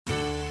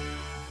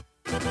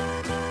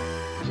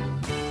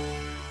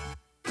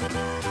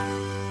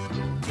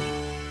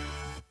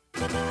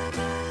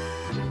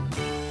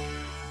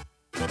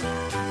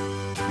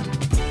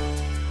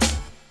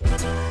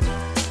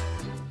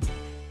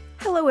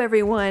Hello,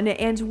 everyone,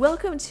 and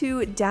welcome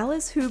to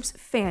Dallas Hoops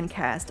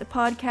Fancast, a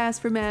podcast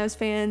for Mavs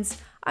fans.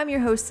 I'm your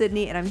host,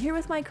 Sydney, and I'm here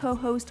with my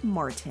co-host,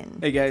 Martin.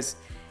 Hey, guys.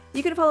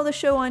 You can follow the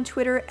show on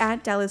Twitter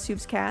at Dallas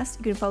Hoops Cast.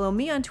 You can follow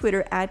me on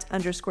Twitter at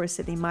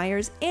 _Sydney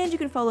Myers, and you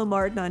can follow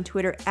Martin on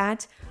Twitter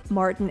at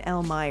Martin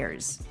L.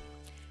 Myers.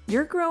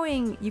 You're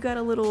growing. You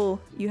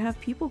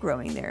have people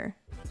growing there.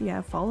 You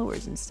have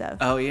followers and stuff.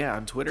 Oh, yeah,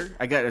 on Twitter.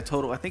 I got a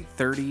total, I think,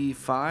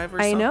 35 or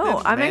something. I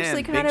know. I'm Man,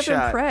 actually kind of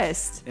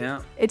impressed.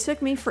 Yeah. It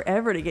took me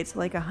forever to get to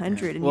like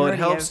 100. And well, it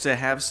helps to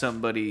have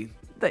somebody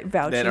that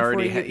vouching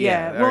for you.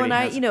 Yeah. Well,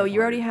 and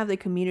you already have the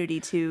community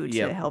to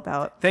help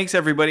out. Thanks,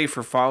 everybody,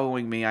 for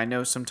following me. I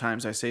know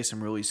sometimes I say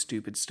some really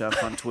stupid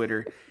stuff on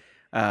Twitter.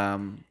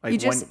 You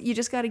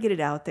just got to get it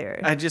out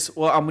there.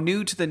 I'm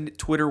new to the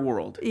Twitter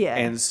world. Yeah.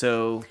 And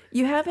so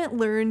you haven't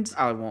learned.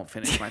 I won't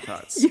finish my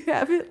thoughts. You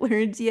haven't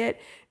learned yet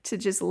to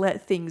just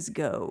let things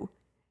go.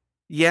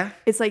 Yeah.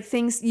 It's like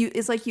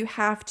you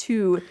have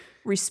to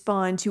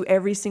respond to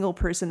every single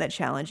person that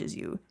challenges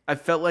you. I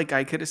felt like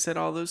I could have said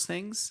all those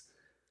things.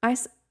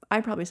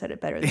 I probably said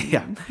it better than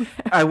you.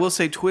 I will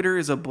say Twitter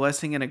is a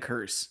blessing and a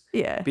curse.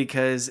 Yeah.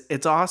 Because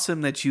it's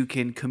awesome that you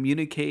can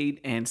communicate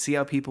and see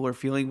how people are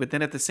feeling. But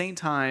then at the same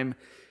time,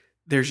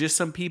 there's just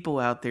some people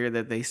out there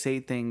that they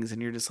say things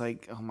and you're just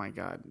like, oh my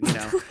God,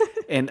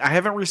 And I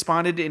haven't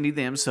responded to any of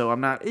them, so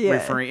I'm not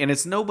referring. And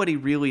it's nobody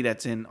really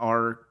that's in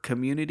our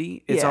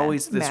community. It's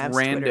always this Mavs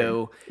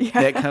rando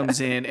that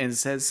comes in and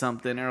says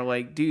something, or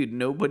like, dude,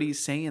 nobody's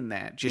saying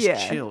that. Just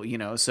chill,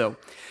 So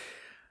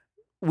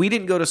we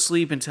didn't go to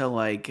sleep until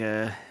like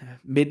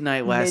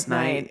midnight last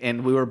night,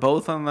 and we were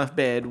both on the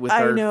bed with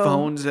our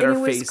phones at our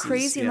faces. It was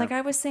crazy. Yeah. And like I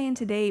was saying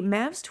today,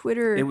 Mavs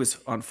Twitter. It was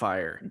on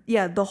fire.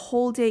 Yeah, the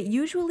whole day.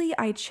 Usually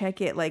I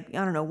check it like,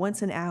 I don't know,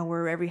 once an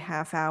hour, every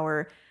half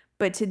hour.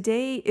 But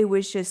today it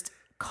was just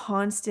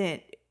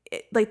constant.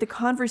 Like the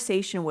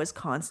conversation was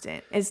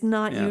constant. It's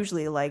not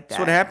usually like that. That's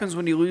what happens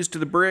when you lose to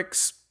the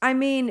Bricks. I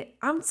mean,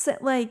 it's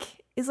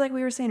like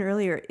we were saying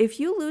earlier.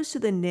 If you lose to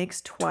the Knicks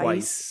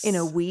twice in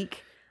a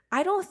week,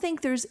 I don't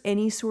think there's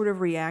any sort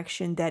of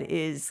reaction that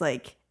is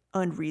like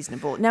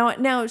unreasonable.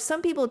 Now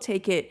some people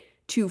take it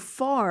too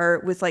far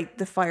with like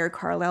the fire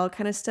Carlisle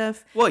kind of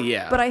stuff. Well,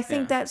 yeah. But I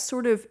think that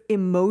sort of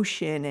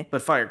emotion.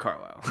 But fire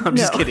Carlisle. I'm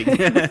just kidding.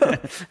 No.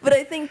 But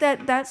I think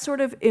that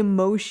sort of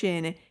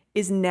emotion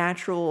is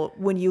natural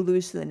when you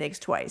lose to the Knicks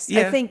twice.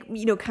 Yeah. I think,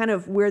 kind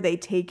of where they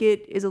take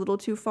it is a little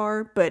too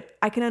far, but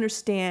I can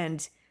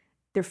understand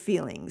their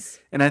feelings.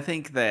 And I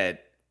think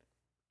that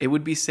it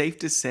would be safe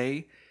to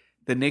say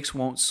the Knicks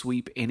won't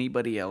sweep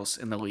anybody else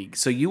in the league.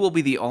 So you will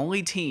be the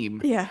only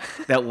team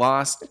that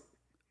lost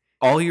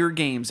all your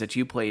games that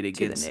you played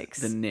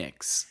against the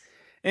Knicks.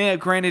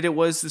 And granted, it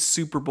was the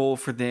Super Bowl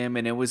for them,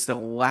 and it was the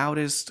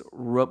loudest,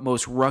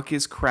 most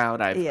ruckus crowd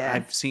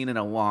I've seen in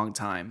a long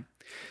time.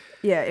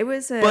 Yeah, it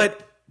was.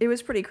 It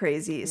was pretty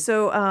crazy.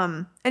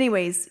 So,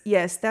 anyways,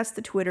 yes, that's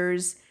the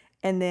Twitters,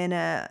 and then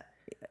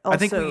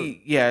also,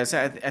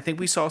 I think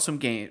we saw some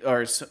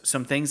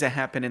some things that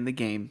happened in the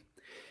game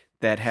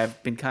that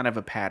have been kind of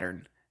a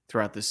pattern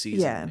throughout the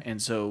season. Yeah.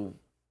 And so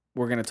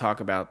we're going to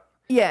talk about.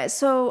 Yeah.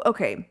 So,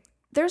 okay.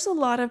 There's a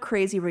lot of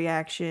crazy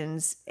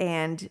reactions,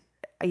 and,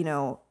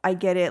 I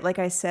get it. Like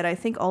I said, I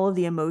think all of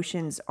the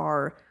emotions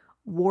are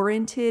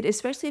warranted,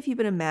 especially if you've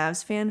been a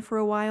Mavs fan for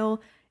a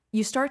while.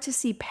 You start to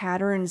see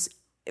patterns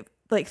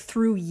like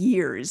through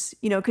years,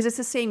 because it's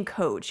the same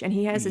coach and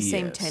he has the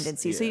same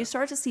tendency. Yeah. So you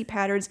start to see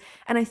patterns,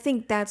 and I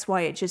think that's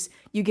why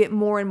you get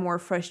more and more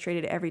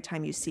frustrated every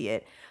time you see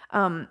it.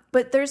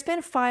 But there's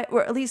been 5,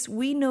 or at least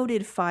we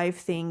noted 5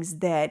 things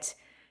that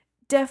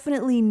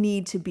definitely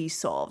need to be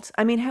solved.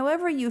 I mean,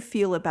 however you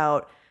feel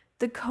about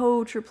the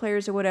coach or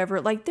players or whatever,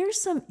 like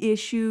there's some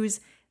issues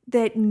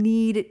that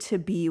need to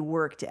be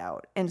worked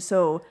out. And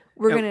so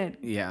we're going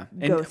to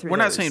go through We're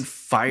those. not saying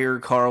fire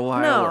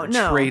Carlisle or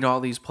trade all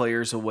these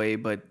players away,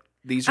 but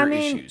these are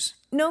issues.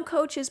 No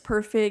coach is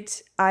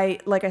perfect.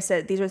 Like I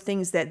said, these are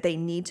things that they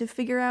need to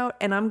figure out.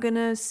 And I'm going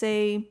to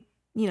say,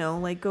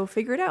 go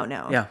figure it out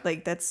now. Yeah.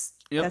 Like that's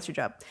your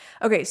job.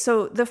 Okay.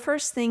 So the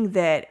first thing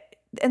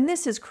and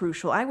this is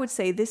crucial, I would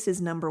say this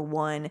is number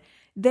 1.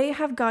 They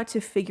have got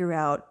to figure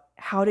out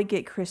how to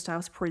get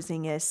Kristaps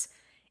Porzingis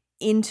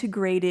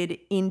integrated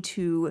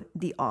into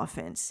the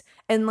offense.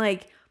 And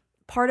like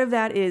part of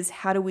that is,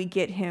 how do we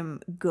get him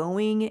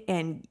going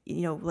and,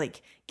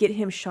 get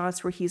him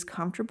shots where he's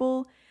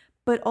comfortable?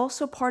 But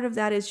also part of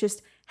that is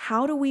just,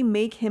 how do we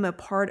make him a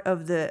part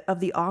of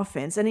the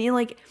offense? And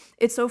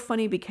it's so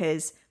funny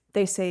because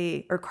they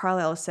say, or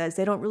Carlisle says,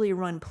 they don't really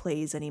run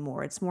plays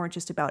anymore. It's more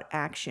just about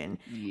action.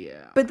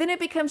 Yeah. But then it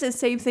becomes the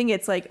same thing.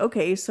 It's like,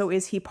 okay, so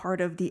is he part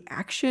of the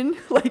action?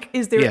 Like,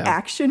 is there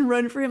action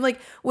run for him?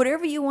 Like,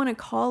 whatever you want to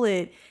call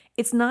it,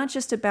 it's not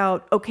just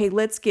about, okay,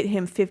 let's get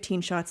him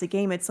 15 shots a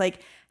game. It's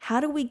like, how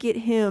do we get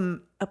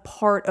him a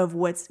part of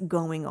what's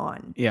going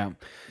on? Yeah.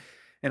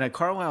 And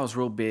Carlisle's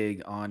real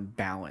big on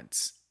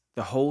balance.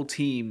 The whole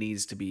team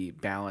needs to be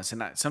balanced.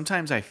 And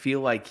sometimes I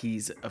feel like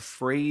he's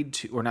afraid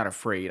to, or not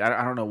afraid.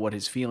 I don't know what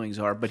his feelings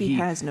are, but He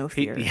has no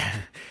fear. Yeah,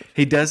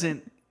 he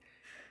doesn't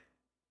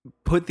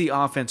put the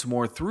offense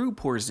more through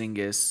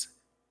Porzingis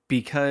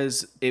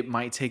because it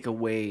might take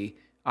away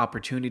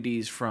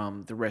opportunities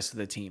from the rest of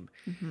the team.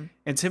 Mm-hmm.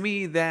 And to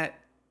me, that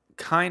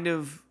kind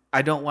of,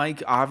 I don't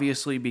like,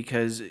 obviously,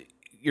 because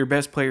your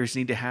best players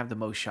need to have the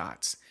most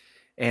shots.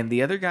 And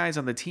the other guys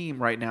on the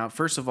team right now,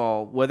 first of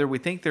all, whether we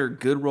think they're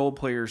good role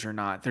players or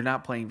not, they're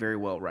not playing very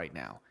well right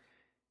now.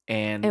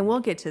 And we'll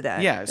get to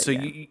that. Yeah, so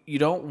you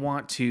don't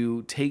want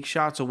to take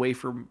shots away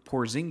from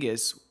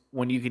Porzingis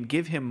when you can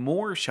give him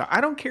more shots.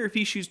 I don't care if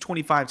he shoots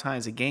 25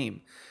 times a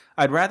game.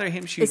 I'd rather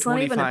him shoot 25. It's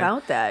not even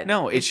about that.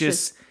 No, it's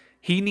just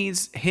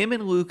him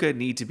and Luka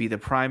need to be the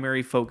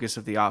primary focus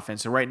of the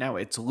offense. So right now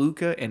it's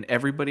Luka and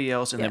everybody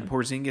else, and then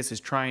Porzingis is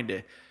trying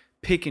to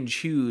pick and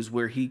choose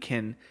where he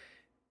can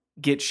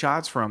get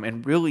shots from,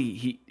 and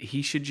really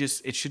he should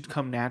just, it should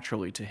come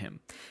naturally to him.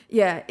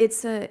 Yeah,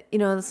 it's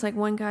it's like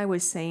one guy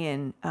was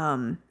saying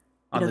on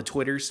the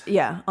Twitters.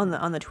 Yeah, on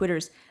the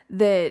Twitters,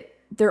 that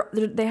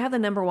they have the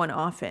number one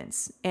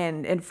offense,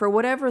 and for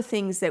whatever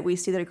things that we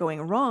see that are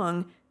going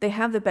wrong, they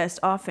have the best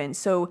offense.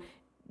 So,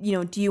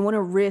 do you want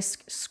to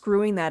risk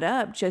screwing that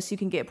up just so you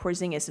can get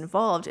Porzingis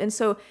involved?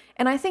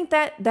 And I think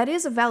that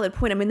is a valid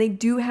point. I mean, they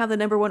do have the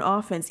number one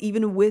offense,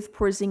 even with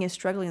Porzingis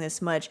struggling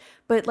this much.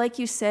 But like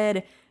you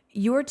said,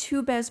 your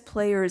two best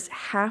players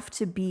have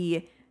to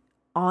be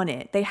on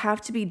it. They have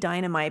to be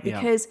dynamite,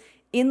 because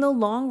in the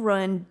long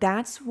run,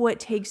 that's what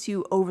takes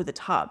you over the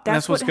top.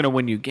 That's what's going to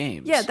win you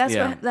games. Yeah,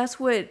 that's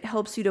what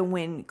helps you to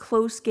win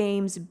close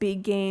games,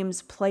 big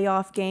games,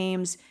 playoff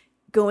games,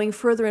 going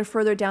further and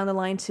further down the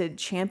line to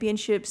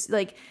championships.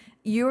 Like,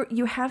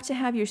 you have to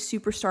have your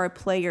superstar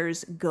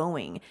players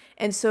going.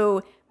 And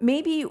so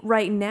maybe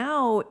right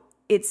now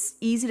it's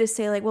easy to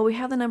say, like, well, we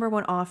have the number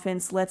one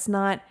offense. Let's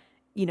not,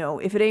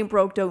 if it ain't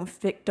broke, don't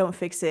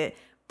fix it.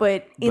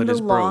 But in the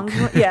long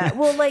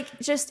run,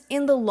 just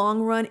in the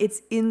long run,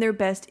 it's in their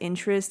best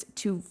interest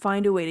to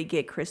find a way to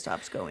get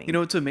Kristaps going.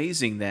 It's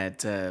amazing that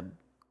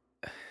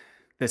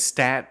the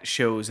stat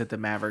shows that the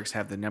Mavericks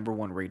have the number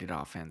one rated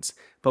offense.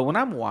 But when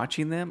I'm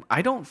watching them,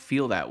 I don't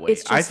feel that way.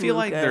 I feel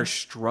like they're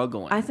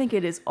struggling. I think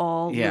it is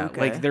all Luka.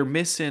 Like they're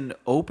missing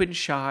open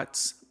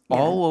shots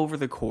all over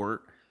the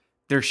court.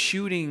 They're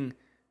shooting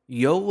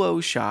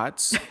YOLO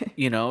shots,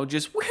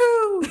 just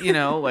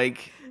woohoo,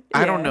 like,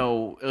 I don't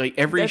know, like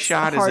every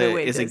shot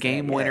is a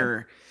game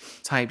winner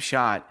type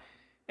shot.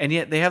 And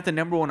yet they have the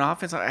number one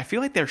offense. I feel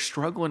like they're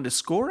struggling to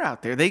score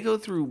out there. They go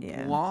through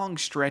long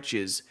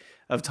stretches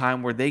of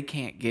time where they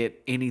can't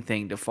get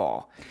anything to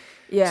fall.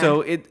 Yeah.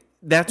 So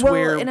that's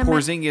where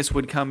Porzingis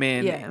would come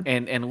in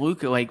and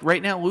Luka. Like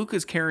right now,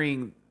 Luka's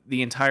carrying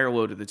the entire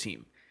load of the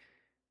team.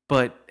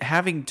 But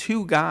having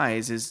two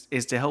guys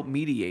is to help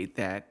mediate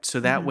that.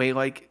 So that way,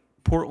 like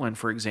Portland,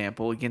 for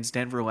example, against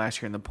Denver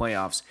last year in the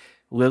playoffs,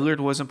 Lillard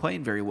wasn't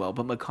playing very well,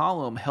 but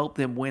McCollum helped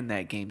them win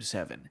that Game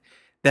 7.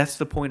 That's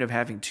the point of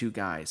having two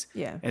guys.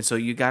 Yeah. And so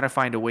you got to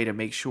find a way to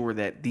make sure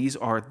that these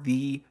are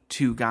the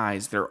two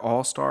guys. They're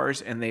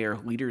all-stars and they are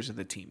leaders of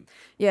the team.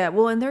 Yeah,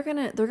 well, and they're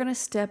gonna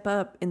step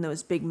up in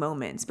those big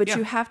moments, but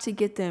you have to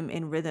get them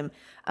in rhythm.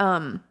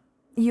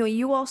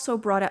 You also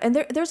brought out, and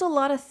there's a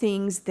lot of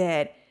things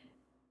that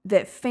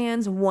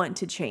fans want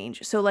to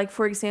change. So, like,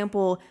 for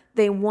example,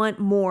 they want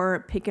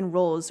more pick and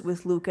rolls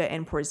with Luka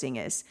and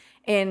Porzingis.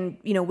 And,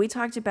 we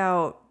talked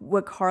about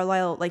what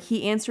Carlisle, like,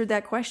 he answered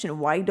that question.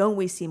 Why don't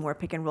we see more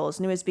pick and rolls?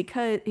 And it was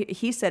because,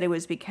 he said it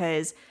was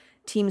because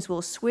teams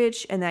will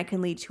switch and that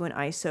can lead to an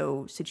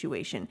ISO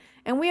situation.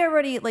 And we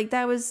already, like,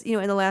 that was,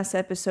 in the last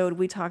episode,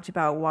 we talked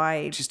about why.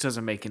 It just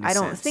doesn't make any sense.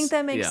 I don't think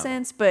that makes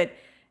sense, but,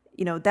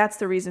 that's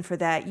the reason for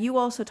that. You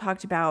also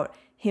talked about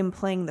him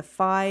playing the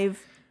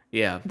 5.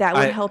 Yeah, that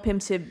would help him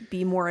to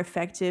be more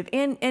effective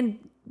and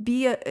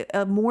be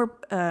a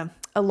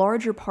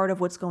larger part of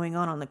what's going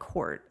on the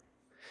court.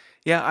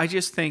 Yeah, I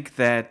just think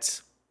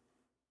that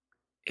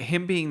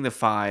him being the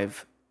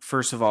 5,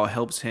 first of all,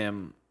 helps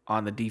him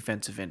on the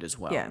defensive end as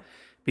well. Yeah,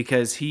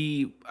 because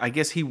I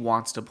guess he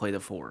wants to play the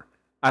 4.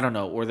 I don't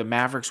know, or the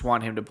Mavericks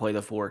want him to play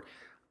the 4.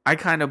 I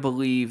kind of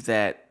believe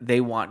that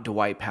they want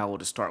Dwight Powell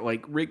to start.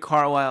 Like Rick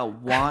Carlisle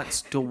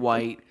wants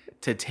Dwight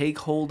to take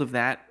hold of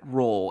that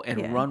role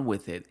and run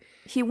with it.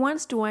 He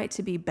wants Dwight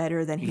to be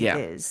better than he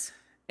is.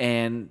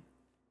 And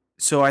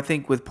so I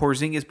think with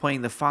Porzingis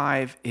playing the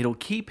 5, it'll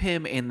keep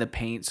him in the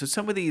paint. So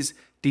some of these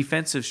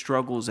defensive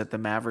struggles that the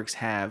Mavericks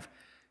have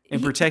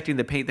in protecting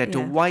the paint, that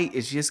Dwight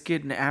is just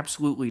getting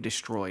absolutely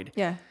destroyed.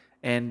 Yeah.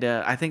 And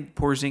I think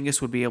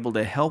Porzingis would be able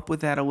to help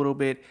with that a little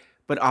bit.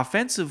 But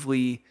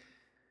offensively,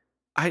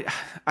 I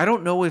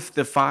don't know if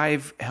the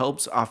 5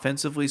 helps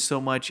offensively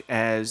so much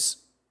as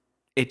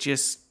it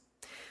just...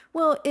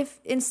 Well, if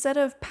instead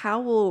of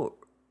Powell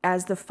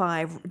as the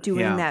 5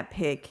 doing that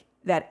pick,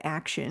 that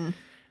action,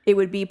 It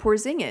would be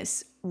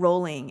Porzingis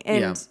rolling,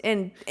 Yeah.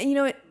 and you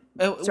know,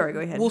 sorry, go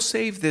ahead. We'll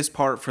save this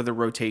part for the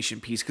rotation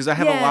piece because I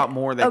have a Yeah, lot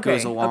more that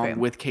goes along okay.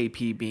 with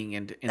KP being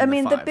in I the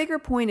mean, the 5. bigger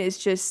point is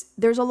just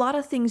there's a lot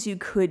of things you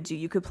could do.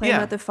 You could play him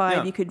Yeah, at the 5.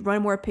 yeah. You could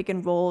run more pick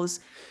and rolls.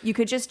 You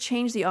could just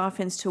change the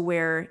offense to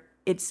where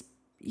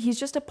he's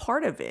just a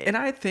part of it. And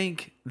I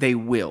think they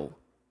will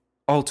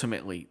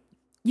ultimately.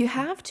 You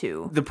have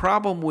to. The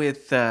problem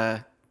with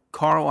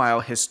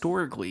Carlisle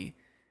historically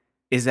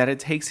is that it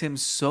takes him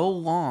so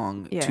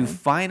long to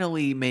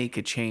finally make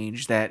a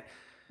change that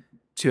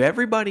to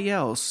everybody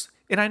else,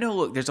 and I know,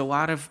 look, there's a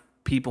lot of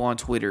people on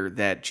Twitter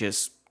that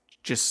just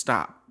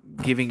stop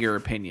giving your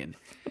opinion.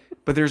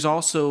 But there's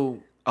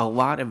also a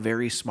lot of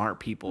very smart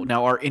people.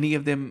 Now, are any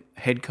of them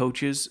head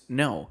coaches?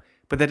 No.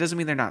 But that doesn't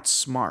mean they're not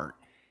smart.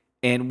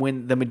 And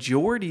when the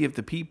majority of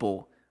the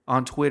people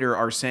on Twitter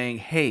are saying,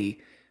 hey,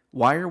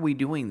 why are we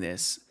doing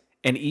this?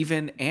 And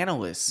even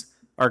analysts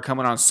are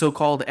coming on,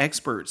 so-called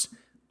experts.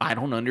 I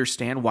don't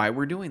understand why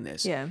we're doing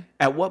this. Yeah.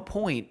 At what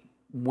point,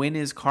 when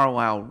is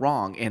Carlisle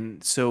wrong?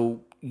 And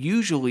so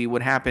usually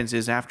what happens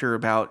is after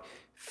about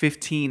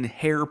 15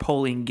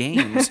 hair-pulling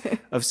games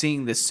of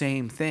seeing the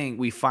same thing,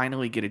 we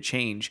finally get a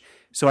change.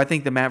 So I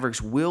think the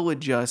Mavericks will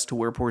adjust to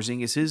where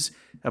Porzingis is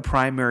a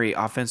primary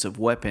offensive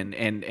weapon,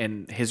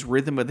 and his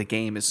rhythm of the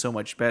game is so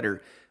much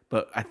better.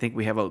 But I think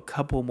we have a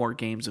couple more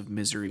games of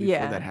misery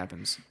before that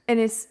happens. And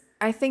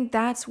I think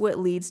that's what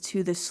leads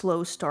to the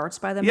slow starts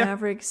by the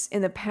Mavericks.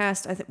 In the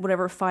past,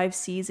 5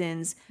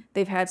 seasons,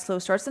 they've had slow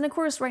starts. And of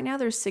course, right now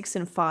they're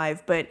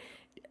 6-5, but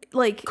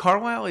like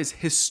Carlisle is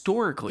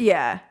historically,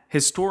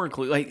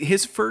 like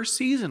his first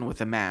season with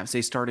the Mavs,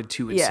 they started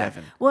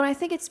 2-7. Well, and I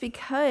think it's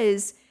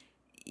because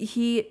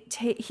he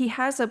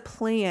has a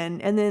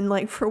plan, and then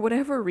like for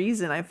whatever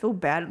reason, I feel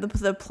bad.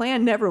 The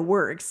plan never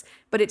works,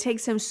 but it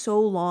takes him so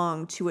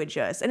long to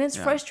adjust, and it's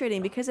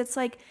frustrating because it's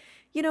like,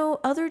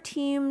 other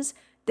teams.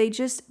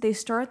 They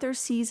start their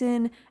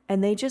season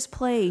and they just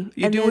play,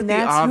 and then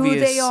that's who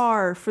they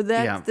are for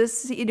that.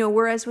 This,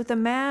 whereas with the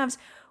Mavs,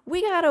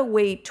 we gotta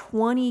wait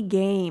 20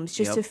 games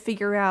just to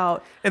figure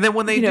out. And then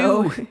when they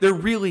do, they're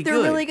really good.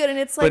 They're really good, and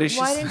it's like,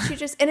 why didn't you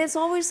just? And it's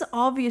always the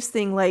obvious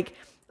thing. Like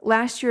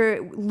last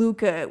year,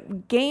 Luka,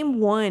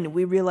 game 1,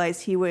 we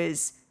realized he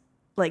was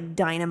like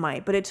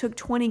dynamite, but it took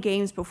 20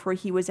 games before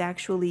he was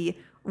actually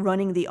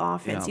running the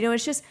offense.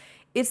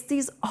 It's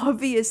these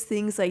obvious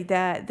things like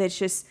that that's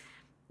just.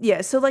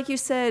 Yeah, so like you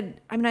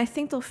said, I mean, I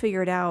think they'll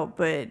figure it out,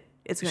 but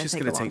it's going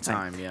to take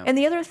time. Yeah. And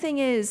the other thing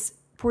is,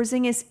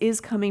 Porzingis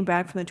is coming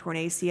back from the torn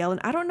ACL, and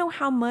I don't know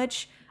how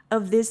much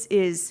of this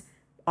is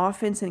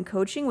offense and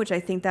coaching, which I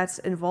think that's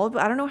involved,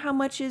 but I don't know how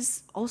much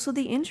is also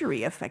the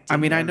injury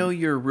affecting him. I know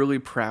you're really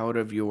proud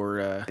of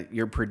your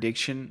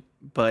prediction,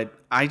 but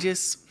I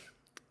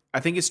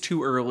think it's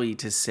too early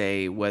to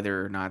say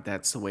whether or not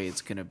that's the way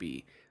it's going to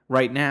be.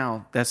 Right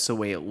now, that's the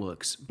way it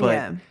looks,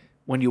 but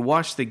when you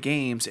watch the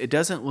games, it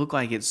doesn't look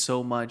like it's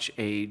so much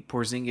a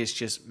Porzingis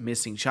just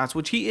missing shots,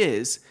 which he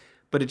is,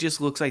 but it just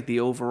looks like the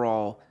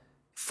overall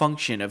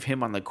function of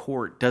him on the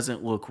court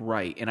doesn't look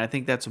right. And I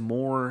think that's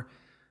more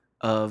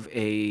of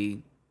a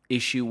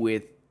issue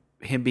with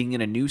him being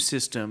in a new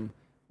system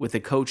with a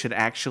coach that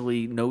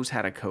actually knows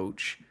how to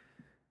coach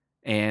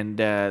and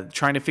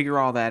trying to figure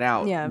all that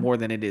out more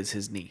than it is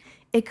his knee.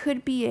 It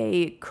could be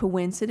a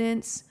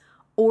coincidence,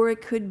 or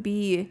it could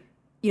be...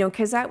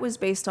 because that was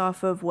based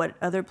off of what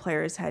other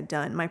players had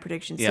done, my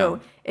prediction. Yeah. So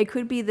it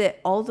could be that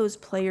all those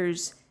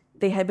players,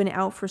 they had been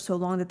out for so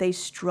long that they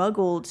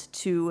struggled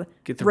to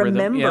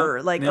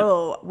remember,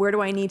 oh, where do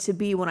I need to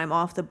be when I'm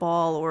off the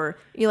ball? Or,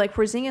 like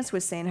Porzingis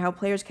was saying, how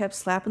players kept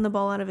slapping the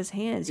ball out of his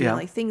hands,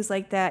 like things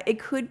like that. It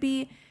could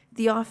be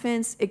the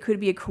offense. It could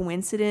be a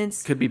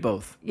coincidence. Could be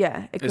both.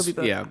 Yeah, it could be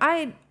both. Yeah.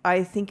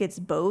 I think it's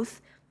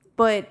both.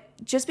 But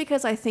just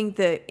because I think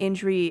the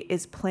injury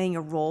is playing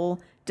a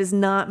role does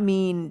not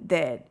mean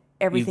that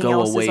everything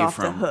else is off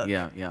the hook.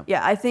 Yeah,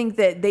 I think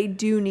that they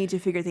do need to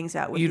figure things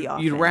out with the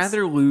offense. You'd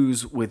rather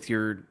lose with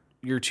your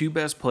 2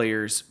 best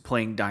players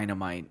playing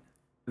dynamite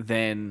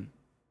than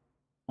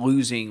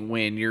losing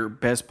when your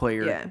best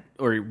player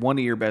or one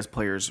of your best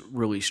players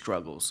really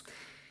struggles.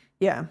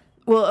 Yeah.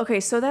 Well, okay,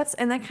 so that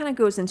kind of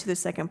goes into the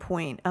second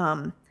point.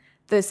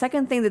 The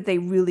second thing that they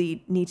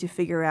really need to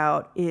figure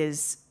out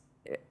is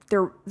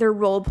they're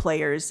role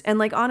players, and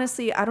like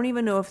honestly, I don't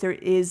even know if there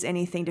is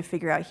anything to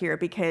figure out here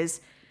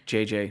because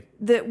JJ.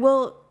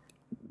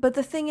 But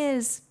the thing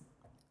is,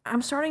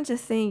 I'm starting to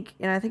think,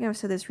 and I think I've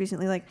said this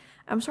recently, like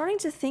I'm starting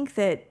to think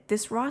that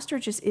this roster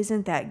just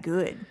isn't that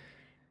good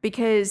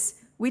because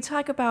we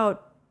talk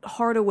about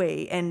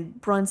Hardaway and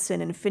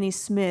Brunson and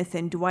Finney-Smith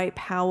and Dwight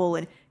Powell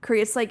and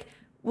Curry. It's like,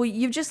 well,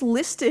 you've just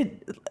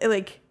listed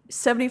like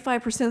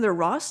 75% of their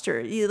roster.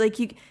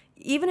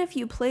 Even if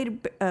you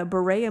played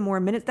Barea more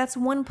minutes, that's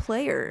one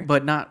player.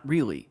 But not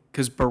really,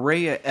 because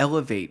Barea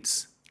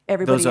elevates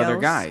everybody those else. Other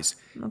guys.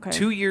 Okay.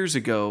 2 years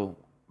ago,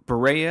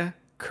 Barea,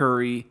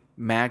 Curry,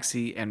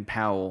 Maxey, and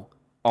Powell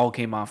all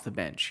came off the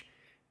bench.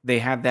 They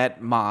had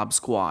that mob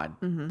squad,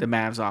 the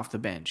Mavs off the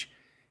bench.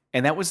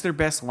 And that was their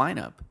best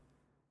lineup.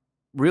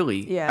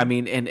 really. I Yeah.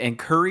 mean, and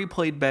Curry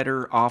played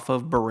better off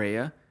of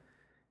Barea.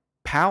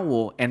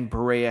 Powell and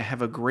Barea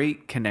have a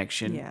great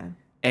connection. Yeah.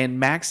 And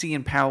Maxey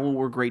and Powell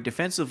were great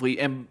defensively.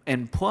 And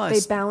They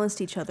plus,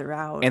 balanced each other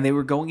out. and they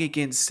were going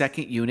against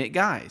second unit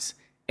guys.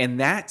 And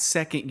that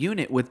second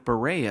unit with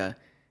Barea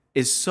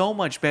is so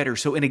much better.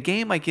 So in a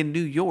game like in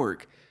New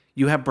York,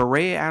 you have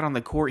Barea out on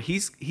the court.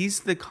 He's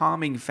the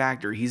calming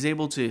factor. He's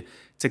able to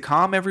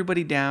calm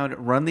everybody down,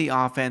 run the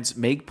offense,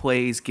 make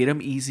plays, get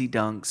them easy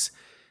dunks.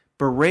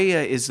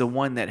 Barea is the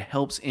one that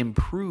helps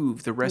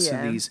improve the rest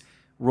of these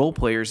role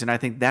players, and I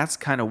think that's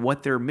kind of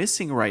what they're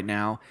missing right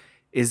now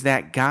is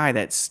that guy,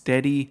 that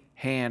steady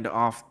hand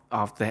off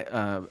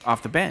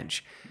the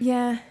bench.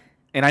 Yeah.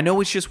 And I know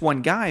it's just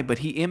one guy, but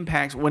he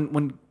impacts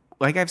when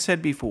like I've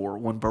said before,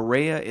 when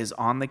Barea is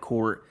on the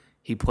court,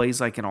 he plays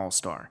like an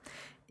all-star.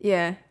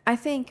 Yeah. I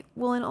think,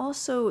 well, and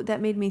also that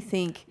made me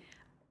think,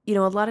 a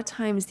lot of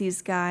times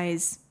these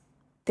guys,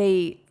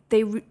 they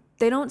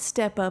don't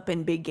step up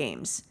in big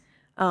games.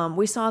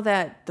 We saw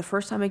that the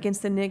first time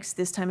against the Knicks,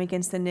 this time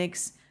against the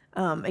Knicks,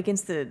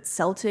 against the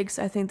Celtics.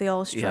 I think they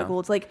all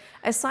struggled. Like,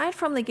 aside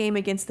from the game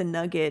against the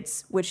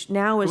Nuggets, which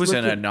now is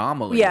an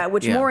anomaly. Yeah,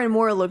 which more and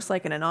more looks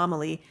like an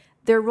anomaly.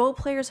 Their role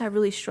players have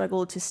really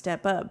struggled to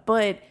step up.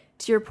 But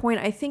to your point,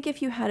 I think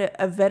if you had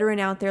a veteran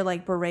out there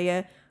like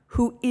Barea,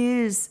 who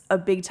is a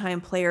big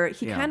time player,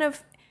 he kind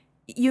of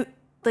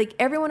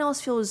everyone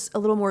else feels a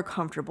little more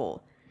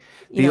comfortable.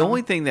 The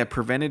only thing that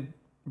prevented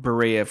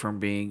Barea from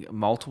being a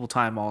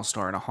multiple-time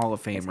All-Star and a Hall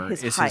of Famer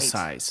is his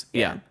size.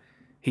 Yeah.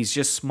 He's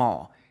just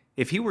small.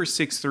 If he were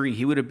 6'3",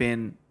 he would have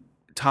been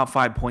top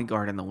 5 point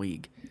guard in the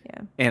league.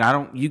 Yeah.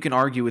 And you can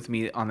argue with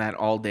me on that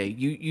all day.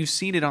 You've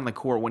seen it on the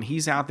court. When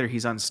he's out there,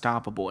 he's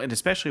unstoppable. And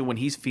especially when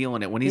he's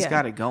feeling it, when he's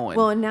got it going.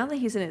 Well, and now that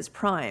he's in his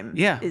prime.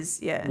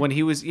 When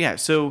he was,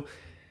 so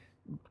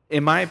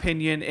in my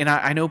opinion, and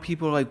I know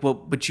people are like, well,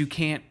 but you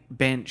can't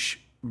bench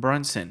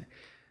Brunson.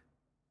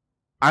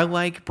 I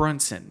like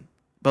Brunson,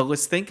 but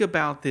let's think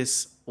about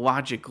this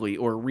logically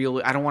or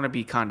really. I don't want to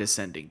be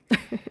condescending,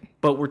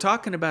 but we're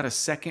talking about a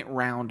second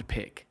round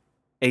pick.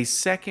 A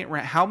second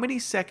round. How many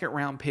second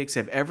round picks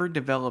have ever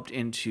developed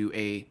into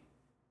a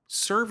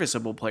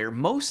serviceable player?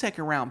 Most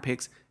second round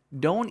picks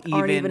aren't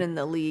even in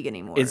the league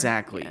anymore.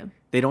 Exactly. Yeah.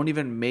 They don't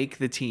even make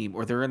the team,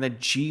 or they're in the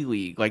G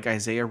League like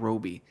Isaiah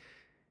Roby.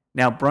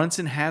 Now,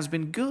 Brunson has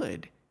been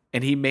good,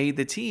 and he made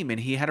the team,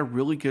 and he had a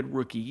really good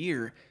rookie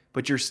year,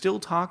 but you're still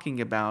talking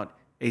about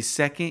a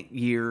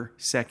second-year,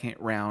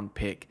 second-round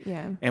pick.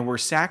 Yeah. And we're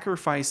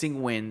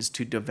sacrificing wins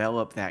to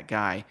develop that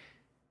guy.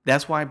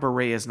 That's why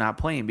Barea is not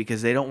playing,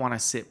 because they don't want to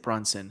sit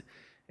Brunson,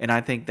 and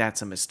I think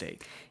that's a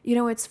mistake.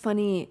 It's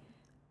funny.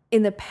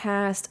 In the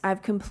past,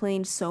 I've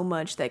complained so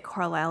much that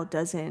Carlisle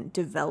doesn't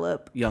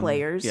develop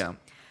players. Yeah.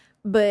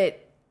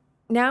 But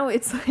now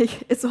it's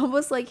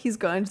almost like he's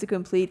gone to the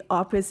complete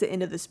opposite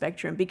end of the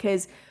spectrum,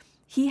 because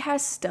he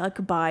has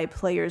stuck by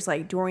players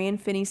like Dorian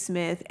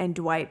Finney-Smith and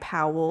Dwight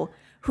Powell,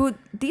 who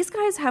these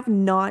guys have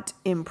not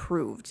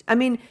improved. I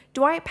mean,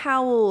 Dwight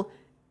Powell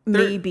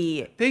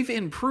they've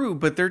improved,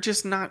 but they're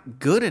just not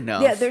good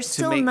enough. Yeah, they're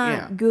still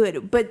not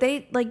good. But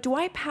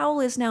Dwight Powell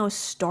is now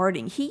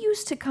starting. He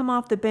used to come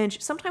off the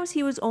bench. Sometimes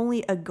he was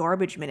only a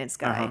garbage minutes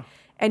guy. Uh-huh.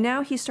 And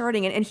now he's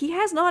starting, and he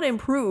has not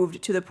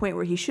improved to the point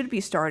where he should be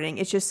starting.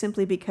 It's just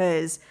simply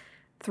because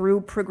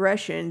through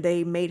progression,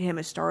 they made him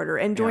a starter.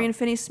 And Dorian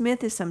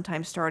Finney-Smith is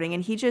sometimes starting,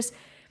 and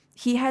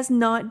he has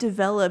not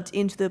developed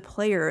into the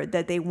player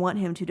that they want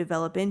him to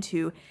develop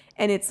into.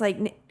 And it's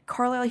like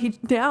Carlisle,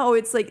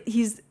 it's like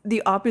he's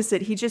the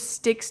opposite. He just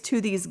sticks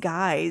to these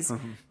guys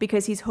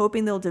because he's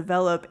hoping they'll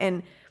develop.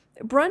 And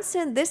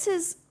Brunson, this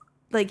is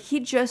like, he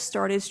just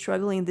started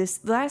struggling.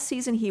 This last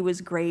season, he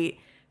was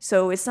great.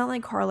 So it's not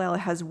like Carlisle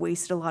has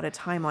wasted a lot of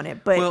time on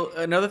it. But well,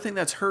 another thing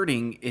that's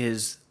hurting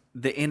is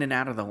the in and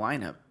out of the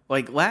lineup.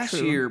 Like last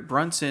year,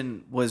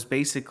 Brunson was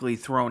basically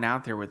thrown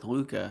out there with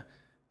Luka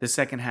the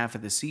second half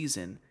of the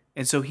season.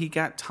 And so he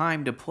got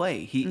time to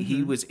play.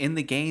 He was in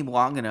the game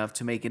long enough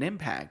to make an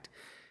impact.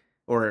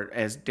 Or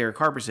as Derek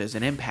Harper says,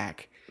 an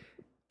impact.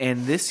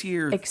 And this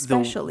year,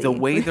 especially the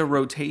way the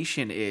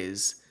rotation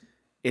is,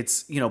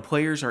 it's,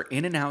 players are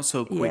in and out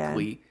so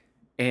quickly. Yeah.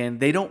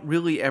 And they don't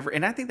really ever,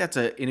 and I think that's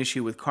an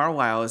issue with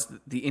Carlisle, is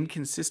the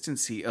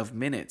inconsistency of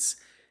minutes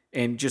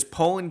and just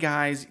pulling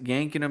guys,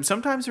 yanking them.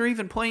 Sometimes they're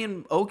even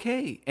playing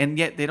okay, and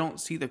yet they don't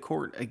see the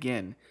court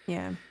again.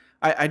 Yeah.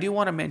 I do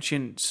want to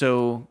mention,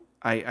 so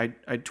I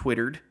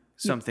twittered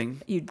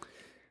something. You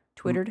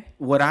twittered?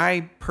 What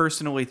I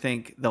personally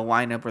think the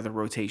lineup or the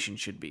rotation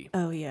should be.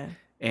 Oh, yeah.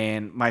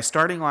 And my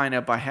starting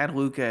lineup, I had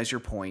Luka as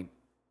your point,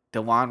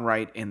 DeLon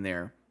Wright in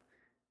there,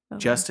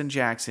 Justin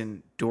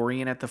Jackson,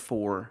 Dorian at the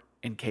 4,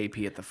 and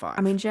KP at the 5.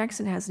 I mean,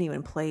 Jackson hasn't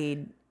even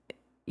played,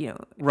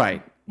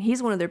 Right.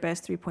 He's one of their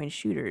best 3-point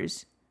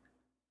shooters.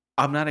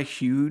 I'm not a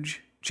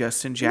huge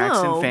Justin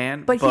Jackson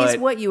fan. But he's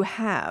what you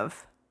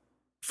have.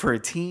 For a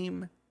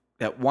team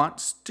that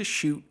wants to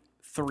shoot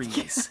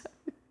threes.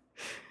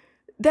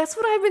 That's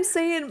what I've been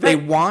saying. They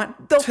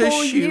want the to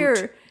whole shoot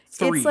year.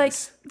 threes. It's like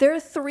their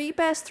 3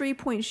 best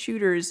 3-point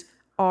shooters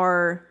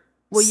are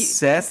Well,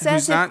 Seth,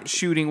 who's not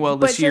shooting well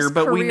this year, just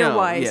but we know,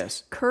 career-wise,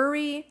 yes.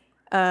 Curry,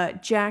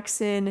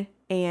 Jackson,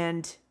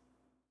 and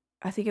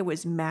I think it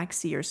was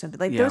Maxey or something.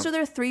 Like, Yeah. those are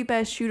their 3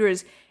 best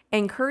shooters,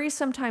 and Curry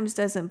sometimes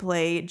doesn't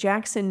play.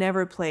 Jackson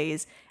never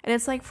plays. And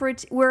it's like,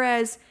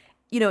 whereas,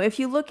 you know, if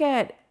you look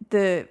at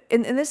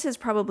and this is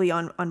probably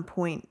on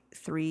point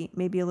 3,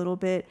 maybe a little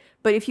bit,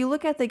 but if you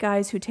look at the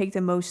guys who take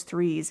the most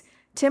threes,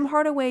 Tim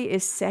Hardaway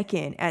is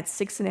second at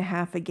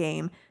 6.5 a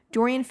game.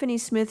 Dorian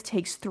Finney-Smith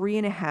takes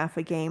 3.5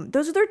 a game.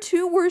 Those are their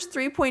 2 worst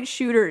 3-point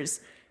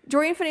shooters.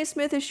 Dorian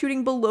Finney-Smith is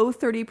shooting below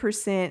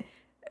 30%.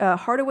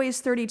 Hardaway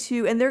is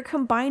 32, and they're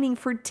combining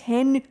for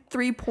 10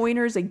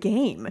 3-pointers a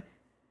game.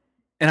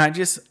 And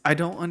I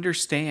don't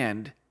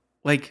understand.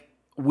 Like,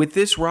 with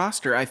this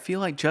roster, I feel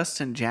like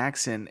Justin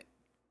Jackson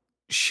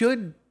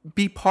should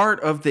be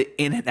part of the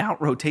in and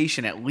out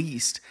rotation at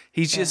least.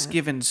 He's just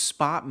given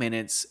spot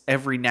minutes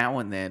every now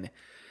and then.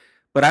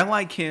 But I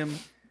like him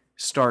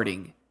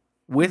starting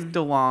with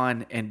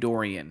DeLon and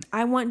Dorian.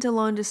 I want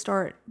DeLon to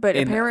start, but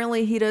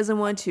apparently he doesn't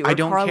want to. I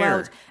don't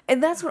care.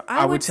 And that's what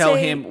I would tell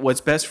him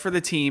what's best for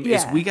the team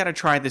is we got to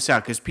try this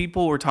out, because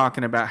people were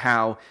talking about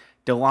how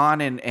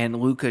DeLon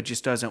and Luka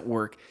just doesn't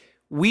work.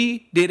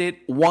 We did it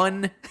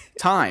one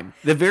time,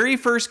 the very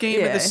first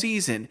game of the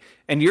season,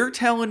 and you're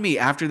telling me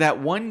after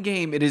that one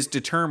game it is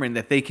determined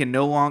that they can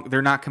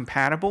they're not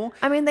compatible?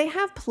 I mean, they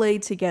have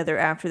played together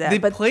after that. They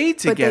played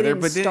together,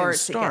 but they didn't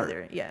start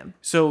together. Yeah.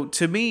 So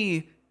to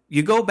me,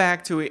 you go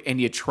back to it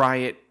and you try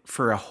it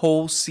for a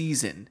whole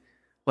season.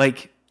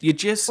 Like, you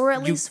just... Or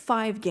at least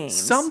 5 games.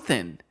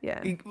 Something.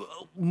 Yeah.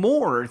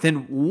 More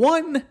than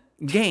one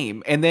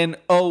game. And then,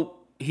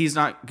 he's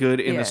not good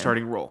in the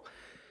starting role.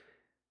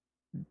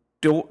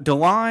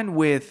 DeLon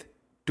with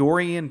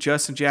Dorian,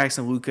 Justin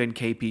Jackson, Luka, and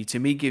KP, to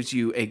me, gives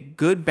you a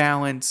good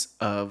balance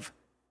of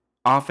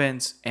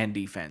offense and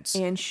defense.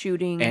 And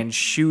shooting.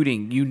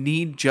 You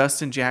need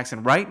Justin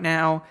Jackson. Right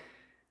now,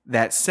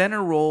 that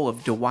center role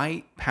of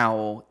Dwight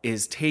Powell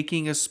is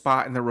taking a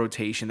spot in the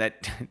rotation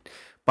that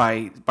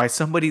by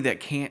somebody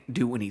that can't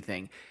do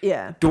anything.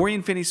 Yeah.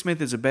 Dorian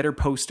Finney-Smith is a better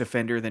post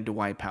defender than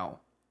Dwight Powell.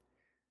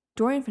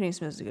 Dorian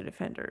Finney-Smith is a good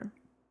defender.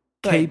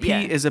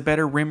 KP is a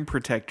better rim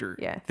protector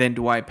than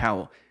Dwight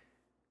Powell.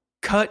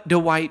 Cut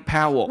Dwight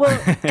Powell.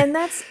 Well, and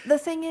that's the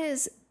thing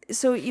is,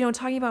 so, you know,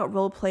 talking about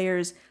role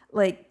players,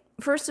 like,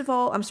 first of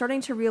all, I'm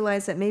starting to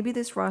realize that maybe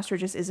this roster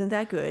just isn't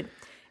that good.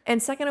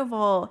 And second of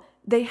all,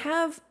 they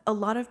have a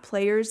lot of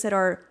players that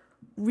are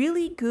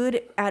really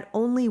good at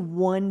only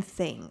one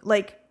thing.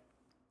 Like,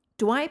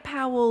 Dwight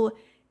Powell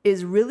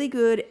is really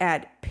good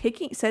at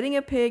setting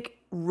a pick,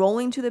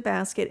 rolling to the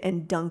basket,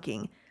 and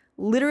dunking.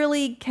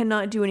 Literally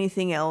cannot do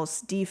anything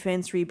else,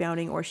 defense,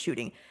 rebounding, or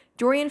shooting.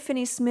 Dorian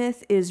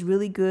Finney-Smith is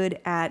really good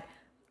at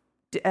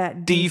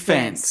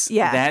defense.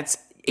 Yeah. That's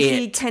it.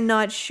 He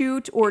cannot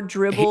shoot or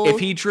dribble. If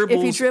he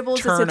dribbles, it's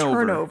a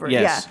turnover.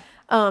 Yes.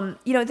 Yeah.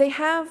 You know, they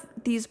have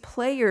these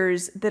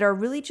players that are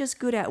really just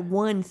good at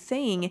one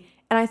thing,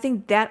 and I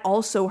think that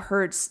also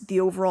hurts the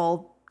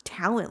overall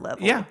talent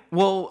level. Yeah.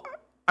 Well,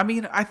 I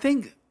mean, I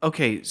think,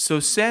 okay,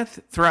 so Seth,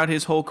 throughout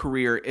his whole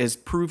career, is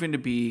proven to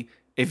be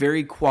a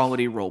very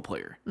quality role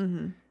player.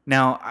 Mm-hmm.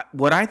 Now,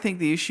 what I think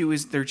the issue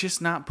is, they're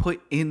just not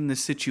put in the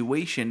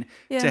situation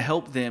to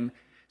help them.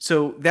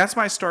 So that's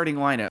my starting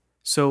lineup.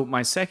 So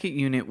my second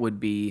unit would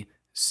be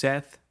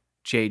Seth,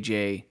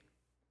 JJ,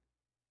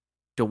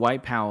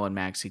 Dwight Powell, and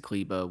Maxi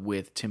Kleber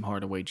with Tim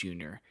Hardaway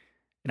Jr.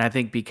 And I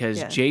think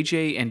because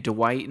JJ and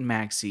Dwight and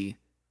Maxi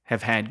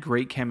have had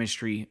great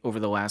chemistry over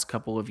the last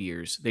couple of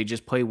years, they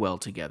just play well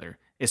together,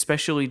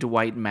 especially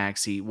Dwight and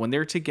Maxi. When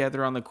they're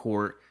together on the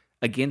court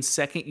against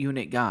second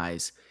unit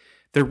guys,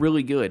 they're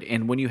really good.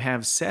 And when you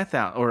have Seth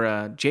out or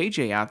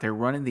JJ out there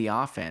running the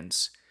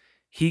offense,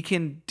 he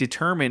can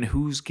determine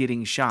who's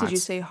getting shots. Did you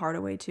say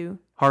Hardaway too?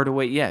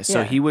 Hardaway, yes. Yeah.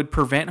 So he would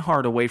prevent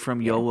Hardaway from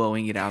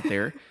YOLOing it out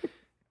there,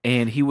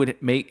 and he would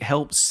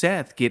help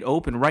Seth get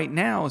open. Right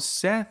now,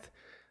 Seth,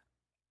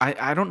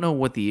 I don't know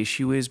what the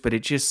issue is, but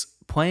it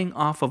just playing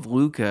off of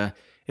Luka,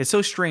 it's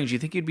so strange. You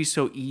think it'd be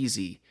so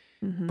easy,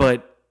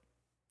 but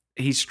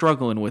he's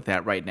struggling with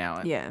that right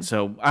now. Yeah.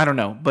 So I don't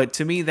know, but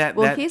to me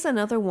he's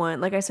another one.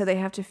 Like I said, they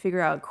have to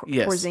figure out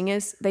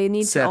Porzingis. They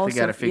need Seth, to also they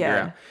got to figure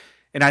out.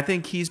 And I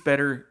think he's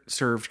better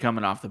served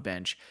coming off the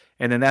bench.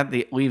 And then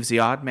that leaves the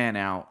odd man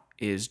out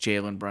is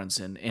Jalen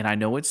Brunson. And I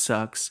know it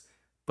sucks,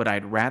 but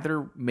I'd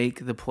rather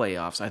make the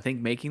playoffs. I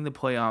think making the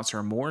playoffs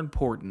are more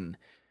important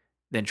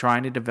than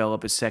trying to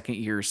develop a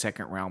second-year,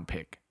 second-round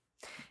pick.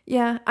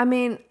 Yeah, I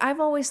mean, I've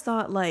always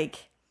thought,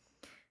 like,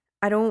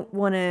 I don't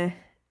want to,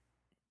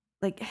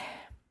 like,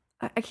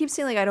 I keep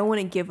saying, like, I don't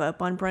want to give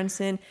up on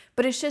Brunson,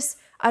 but it's just,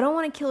 I don't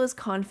want to kill his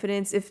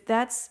confidence.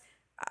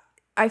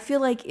 I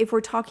feel like if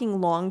we're talking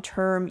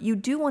long-term, you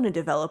do want to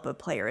develop a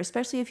player,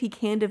 especially if he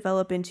can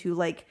develop into,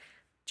 like,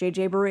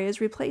 JJ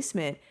Barea's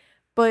replacement.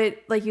 But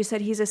like you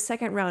said, he's a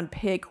second-round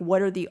pick.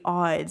 What are the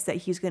odds that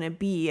he's going to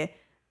be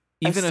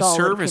even a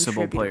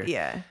serviceable player?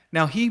 Yeah.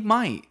 Now, he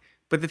might.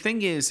 But the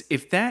thing is,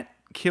 if that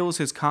kills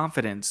his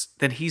confidence,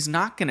 then he's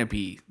not going to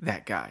be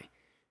that guy.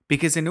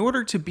 Because in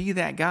order to be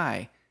that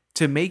guy,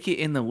 to make it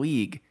in the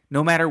league,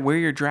 no matter where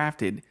you're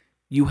drafted,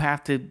 you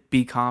have to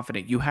be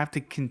confident. You have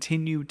to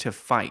continue to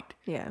fight.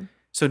 Yeah.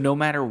 So no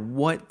matter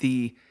what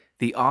the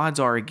odds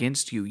are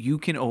against you, you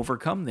can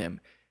overcome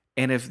them.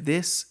 And if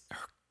this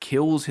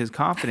kills his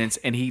confidence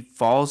and he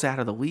falls out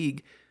of the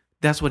league,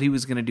 that's what he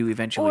was going to do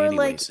eventually or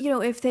anyways.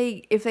 if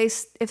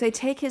they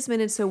take his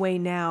minutes away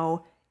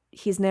now,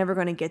 he's never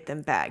going to get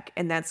them back,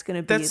 and that's going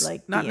to be That's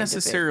like not the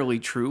necessarily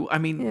true. I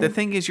mean, the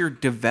thing is, you're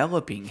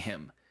developing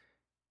him,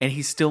 and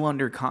he's still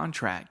under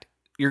contract.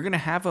 You're going to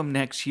have him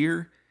next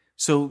year,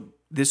 so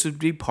this would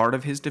be part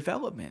of his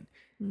development.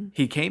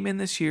 He came in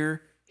this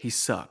year, he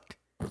sucked.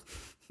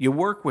 You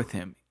work with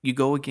him. You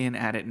go again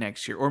at it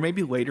next year, or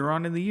maybe later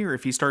on in the year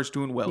if he starts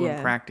doing well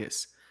in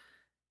practice.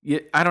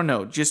 I don't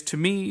know. Just to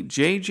me,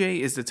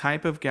 JJ is the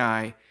type of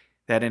guy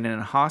that in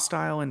a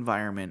hostile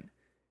environment,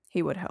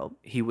 he would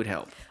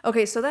help.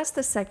 Okay, so that's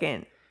the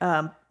second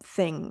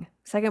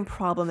second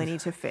problem they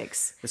need to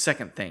fix. The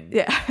second thing.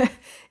 Yeah.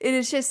 It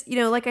is just,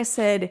 like I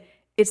said,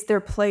 it's their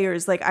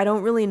players. Like, I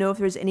don't really know if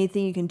there's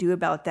anything you can do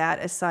about that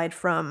aside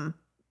from,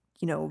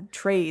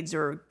 trades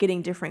or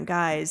getting different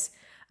guys.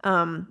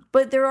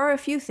 But there are a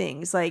few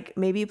things, like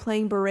maybe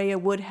playing Berea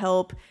would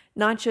help,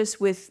 not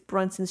just with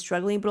Brunson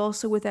struggling, but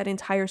also with that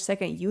entire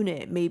second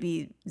unit.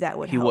 Maybe that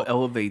would help. He will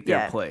elevate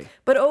their play.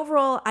 But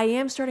overall, I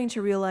am starting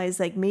to realize,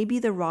 like, maybe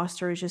the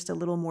roster is just a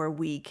little more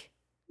weak.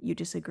 You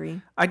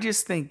disagree? I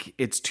just think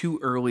it's too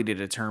early to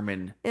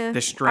determine the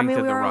strength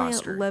of the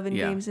roster. 11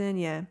 games in,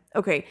 yeah.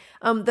 Okay.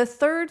 The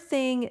third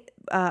thing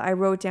I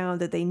wrote down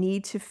that they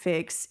need to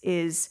fix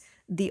is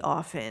the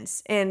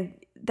offense. And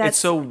it's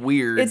so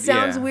weird. It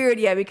sounds weird,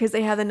 because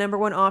they have the number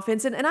one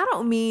offense. And I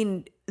don't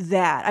mean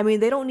that. I mean,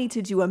 they don't need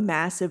to do a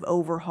massive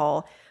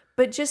overhaul.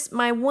 But just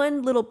my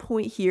one little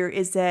point here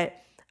is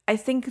that I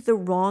think the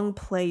wrong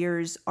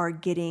players are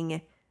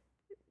getting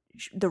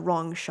the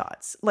wrong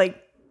shots.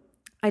 Like,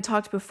 I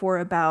talked before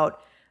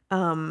about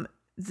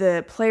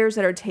the players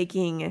that are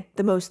taking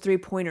the most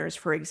three-pointers,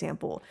 for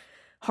example.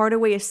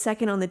 Hardaway is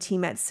second on the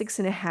team at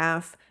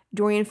 6.5.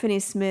 Dorian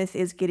Finney-Smith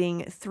is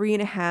getting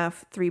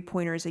 3.5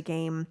 three-pointers a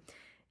game.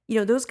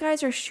 Those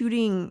guys are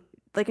shooting,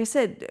 like I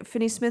said,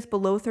 Finney-Smith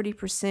below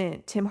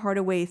 30%, Tim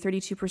Hardaway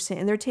 32%,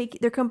 and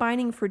they're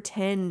combining for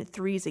 10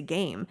 threes a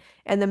game.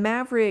 And the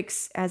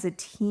Mavericks as a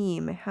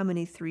team, how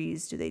many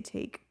threes do they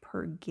take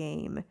per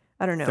game?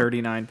 I don't know.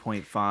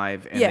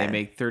 39.5, and they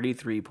make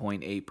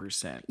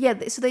 33.8%.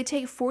 Yeah, so they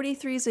take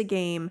 43s a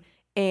game,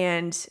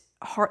 and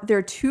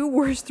their two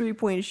worst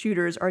three-point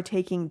shooters are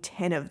taking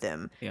 10 of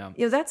them. Yeah.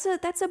 That's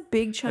a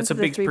big chunk of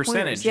the three-pointers.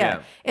 Percentage,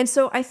 yeah. And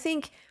so I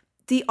think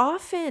the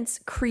offense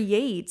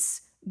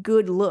creates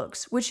good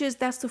looks,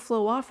 that's the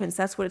flow offense.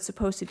 That's what it's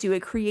supposed to do.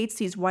 It creates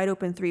these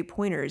wide-open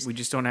three-pointers. We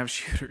just don't have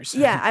shooters.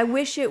 Yeah, I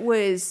wish it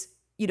was,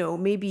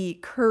 maybe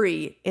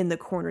Curry in the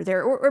corner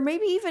there, or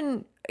maybe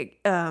even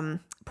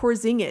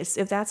Porzingis,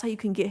 if that's how you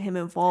can get him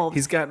involved.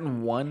 He's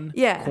gotten one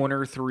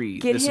corner three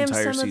this entire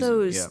season. Get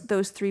him some of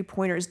those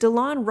three-pointers.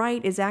 DeLon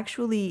Wright is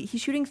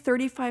he's shooting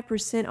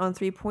 35% on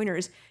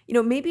three-pointers.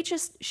 Maybe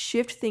just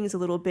shift things a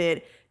little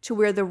bit to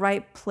where the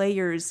right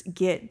players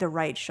get the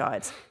right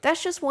shots.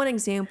 That's just one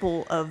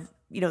example of,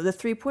 the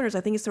three-pointers. I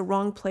think it's the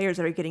wrong players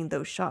that are getting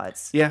those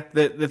shots. Yeah,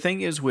 the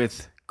thing is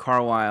with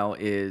Carlisle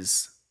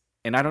is,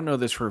 and I don't know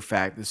this for a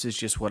fact, this is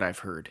just what I've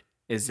heard,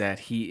 is that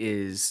he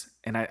is,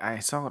 and I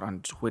saw it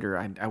on Twitter.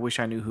 I wish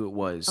I knew who it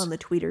was. On the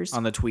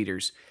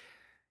tweeters.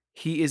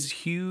 He is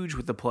huge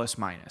with the plus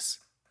minus.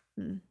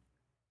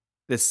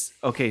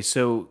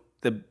 So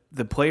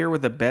the player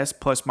with the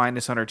best plus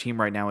minus on our team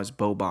right now is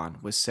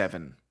Boban with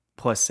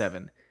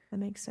 +7. That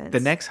makes sense. The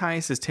next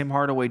highest is Tim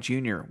Hardaway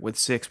Jr. with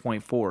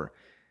 6.4.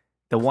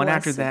 The one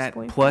after that,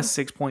 plus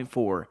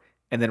 6.4.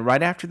 And then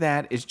right after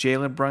that is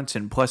Jalen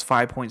Brunson, plus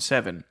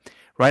 5.7.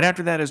 Right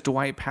after that is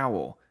Dwight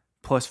Powell,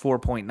 plus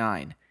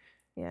 4.9.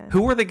 Yeah.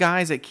 Who are the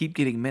guys that keep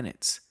getting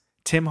minutes?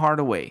 Tim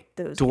Hardaway,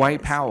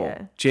 Dwight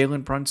Powell,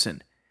 Jalen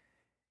Brunson.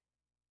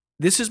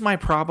 This is my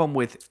problem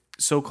with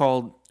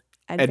so-called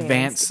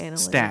advanced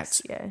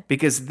stats. Yeah.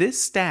 Because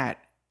this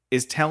stat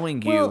is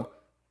telling you,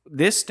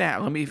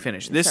 let me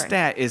finish. This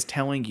stat is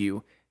telling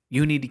you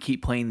need to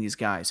keep playing these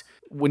guys.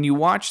 When you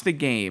watch the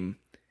game,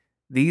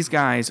 these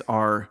guys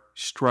are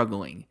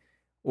struggling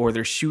or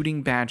they're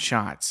shooting bad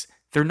shots.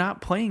 They're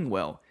not playing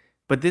well,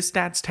 but this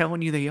stat's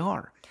telling you they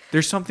are.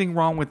 There's something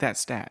wrong with that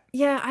stat.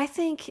 Yeah, I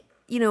think,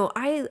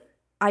 I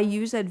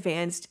use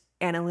advanced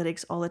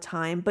analytics all the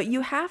time, but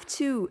you have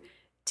to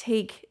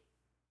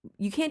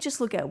you can't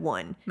just look at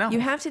one. No. You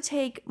have to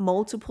take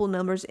multiple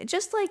numbers.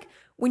 Just like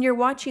when you're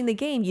watching the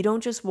game, you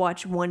don't just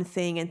watch one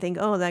thing and think,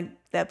 oh,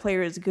 that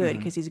player is good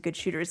because he's a good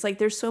shooter. It's like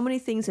there's so many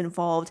things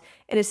involved,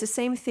 and it's the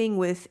same thing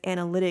with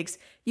analytics.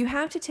 You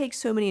have to take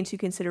so many into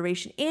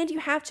consideration, and you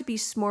have to be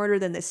smarter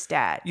than the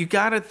stat. You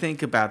got to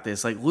think about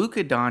this. Like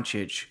Luka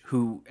Doncic,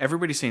 who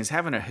everybody's saying is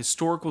having a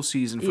historical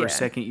season for a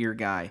second-year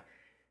guy.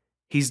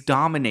 He's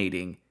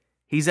dominating.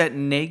 He's at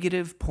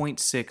negative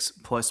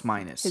 0.6 plus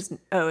minus. It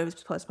was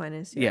plus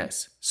minus. Yeah.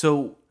 Yes.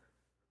 So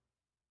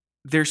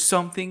there's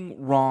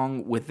something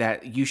wrong with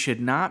that. You should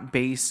not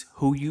base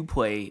who you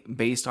play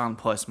based on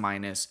plus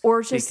minus,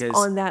 or just because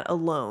on that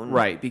alone.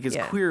 right, because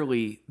Yeah.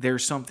 clearly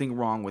there's something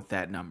wrong with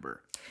that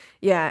number.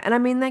 Yeah, and I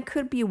mean that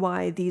could be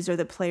why these are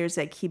the players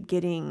that keep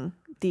getting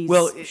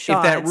Well, these if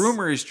that shots.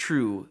 rumor is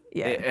true,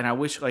 Yeah. and I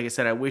wish, like I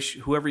said, I wish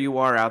whoever you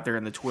are out there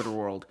in the Twitter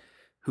world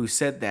who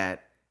said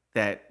that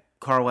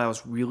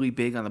Carlisle's really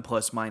big on the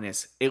plus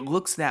minus, it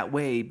looks that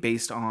way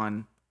based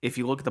on if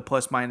you look at the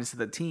plus minus of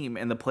the team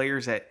and the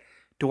players that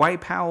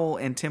Dwight Powell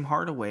and Tim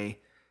Hardaway,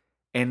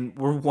 and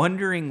we're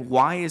wondering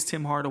why is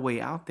Tim Hardaway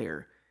out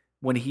there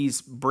when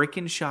he's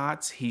breaking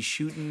shots, he's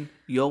shooting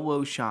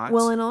YOLO shots.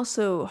 Well, and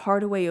also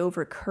Hardaway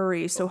over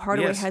Curry. So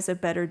Hardaway Yes. has a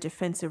better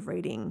defensive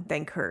rating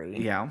than Curry.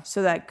 Yeah.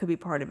 So that could be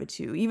part of it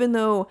too. Even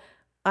though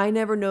I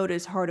never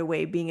noticed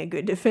Hardaway being a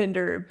good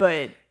defender,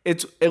 but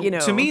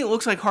to me it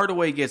looks like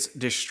Hardaway gets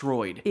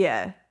destroyed.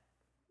 Yeah.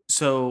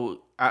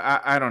 So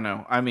I don't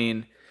know. I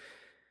mean,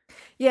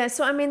 yeah.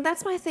 So I mean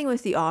that's my thing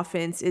with the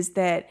offense is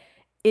that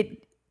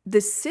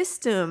the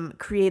system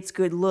creates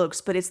good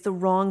looks, but it's the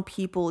wrong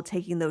people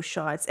taking those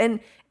shots.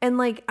 And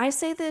like I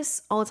say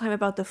this all the time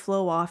about the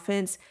flow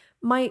offense,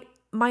 my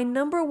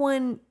number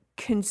one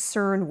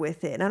concern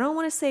with it, and I don't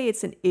want to say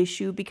it's an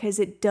issue because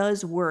it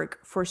does work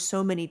for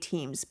so many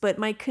teams, but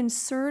my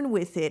concern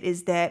with it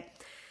is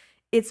that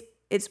its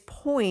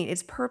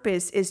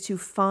purpose is to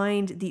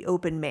find the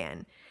open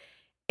man.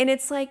 And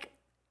it's like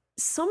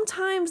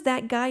sometimes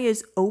that guy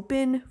is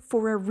open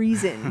for a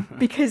reason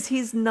because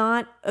he's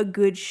not a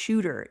good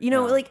shooter.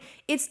 Like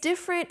it's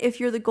different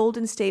if you're the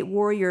Golden State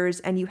Warriors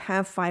and you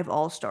have 5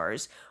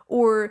 All-Stars,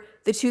 or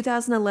the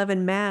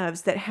 2011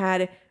 Mavs that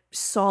had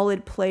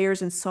solid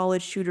players and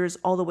solid shooters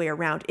all the way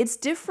around. It's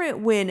different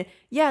when,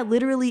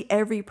 literally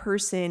every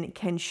person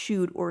can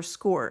shoot or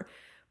score.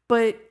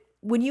 But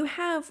when you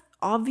have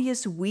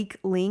obvious weak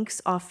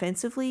links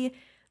offensively,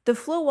 the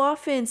flow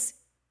offense,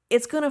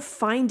 it's going to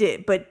find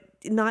it, but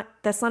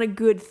that's not a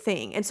good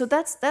thing. And so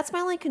that's my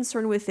only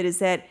concern with it is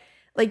that,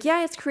 like,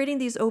 it's creating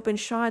these open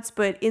shots,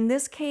 but in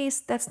this case,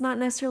 that's not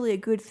necessarily a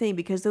good thing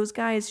because those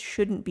guys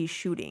shouldn't be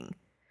shooting.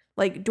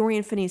 Like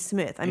Dorian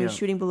Finney-Smith,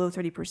 shooting below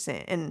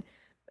 30%,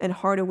 and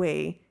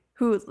Hardaway,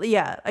 who,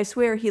 I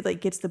swear he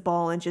like gets the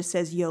ball and just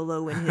says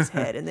YOLO in his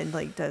head and then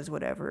like does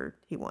whatever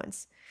he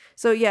wants.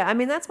 So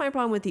that's my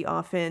problem with the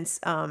offense.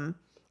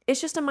 It's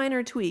just a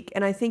minor tweak,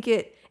 and I think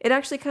it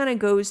actually kind of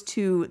goes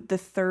to the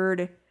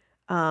third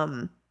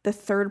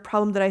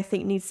problem that I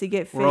think needs to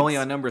get fixed. We're only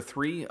on number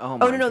 3. Oh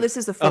no, this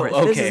is the fourth.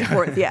 Oh, okay. This is the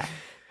fourth. Yeah,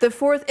 the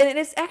fourth, and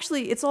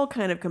it's all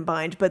kind of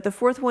combined, but the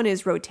fourth one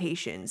is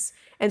rotations.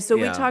 And so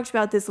we talked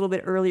about this a little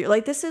bit earlier.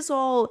 Like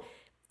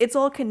it's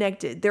all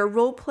connected. Their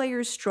role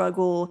players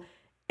struggle,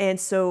 and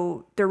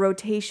so their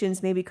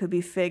rotations maybe could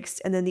be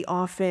fixed, and then the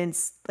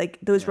offense, like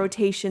those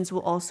rotations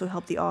will also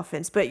help the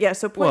offense. But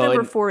so point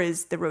number 4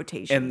 is the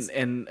rotations.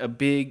 And a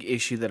big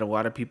issue that a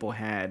lot of people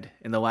had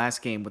in the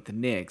last game with the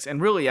Knicks,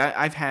 and really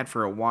I've had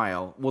for a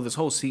while, this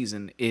whole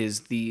season,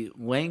 is the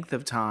length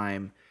of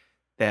time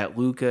that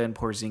Luka and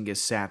Porzingis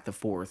sat the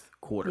fourth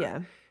quarter. Yeah.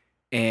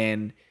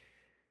 And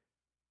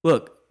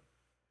look,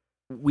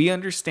 we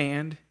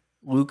understand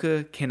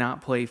Luka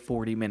cannot play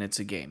 40 minutes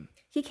a game.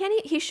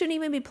 He shouldn't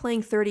even be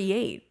playing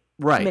 38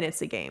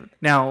 minutes a game.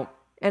 Now,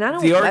 and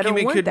the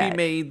argument could be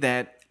made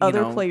that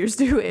other players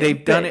do it.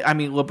 They've done it. I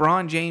mean,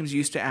 LeBron James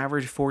used to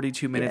average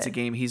 42 minutes a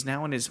game. He's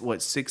now in his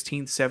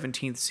 16th,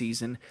 17th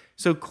season.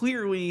 So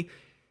clearly,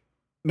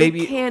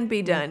 maybe it can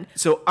be done.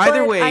 So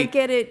either way, I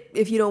get it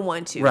if you don't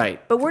want to.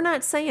 Right. But we're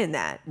not saying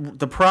that.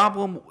 The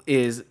problem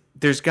is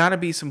there's got to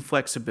be some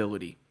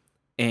flexibility.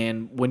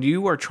 And when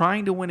you are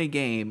trying to win a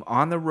game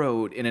on the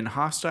road in a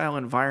hostile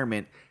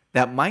environment,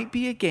 that might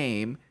be a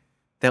game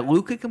that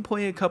Luka can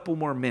play a couple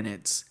more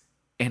minutes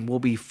and will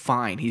be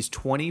fine. He's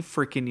 20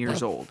 freaking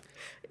years old.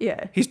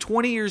 Yeah. He's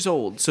 20 years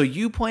old. So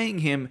you playing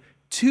him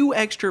 2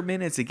 extra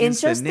minutes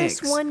against the Knicks in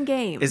just this one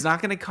game is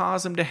not going to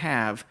cause him to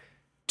have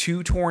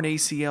 2 torn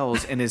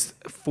ACLs in his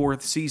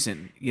 4th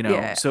season,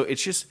 Yeah. So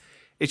it's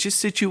just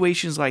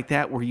situations like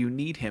that where you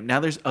need him.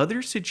 Now there's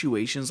other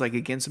situations like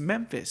against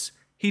Memphis.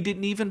 He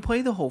didn't even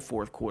play the whole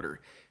 4th quarter.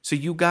 So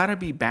you got to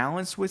be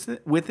balanced with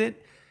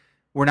it.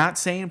 We're not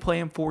saying play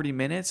him 40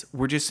 minutes.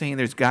 We're just saying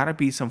there's got to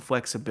be some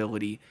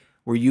flexibility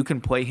where you can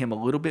play him a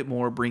little bit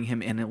more, bring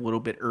him in a little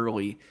bit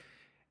early.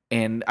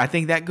 And I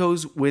think that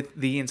goes with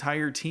the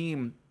entire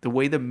team. The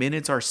way the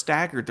minutes are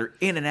staggered, they're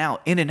in and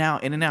out, in and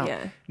out, in and out.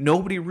 Yeah.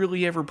 Nobody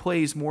really ever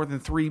plays more than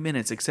 3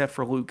 minutes except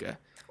for Luka.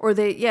 Or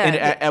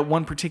at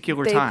one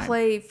particular time. They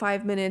play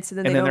 5 minutes and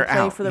then they don't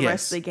play for the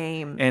rest of the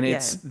game. And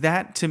it's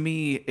that to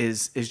me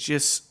is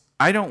just,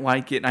 I don't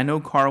like it. I know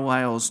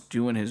Carlisle's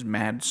doing his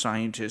mad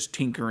scientist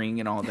tinkering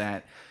and all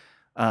that.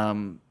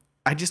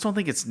 I just don't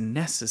think it's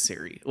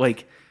necessary.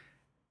 Like,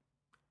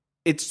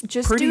 it's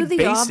just pretty do the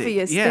basic.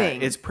 Obvious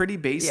thing. It's pretty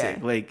basic.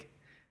 Yeah. Like,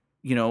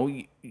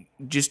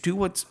 just do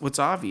what's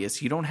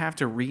obvious. You don't have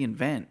to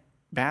reinvent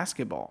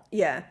basketball.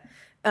 Yeah.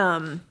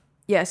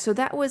 So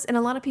that was, and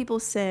a lot of people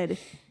said,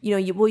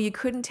 you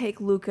couldn't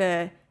take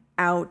Luka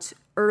out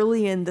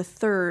early in the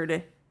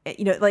third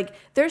Like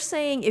they're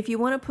saying if you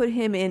want to put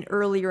him in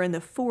earlier in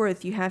the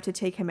fourth, you have to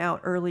take him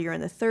out earlier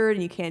in the third,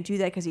 and you can't do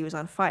that because he was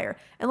on fire.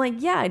 And like,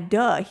 yeah,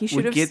 duh, he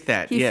should have get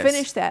that. he Yes.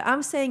 finished that.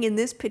 I'm saying in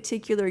this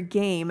particular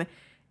game,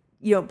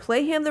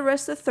 play him the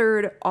rest of the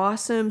third,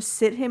 awesome,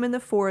 sit him in the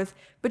fourth,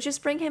 but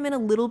just bring him in a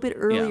little bit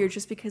earlier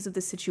just because of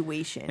the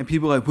situation. And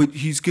people are like, but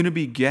he's going to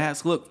be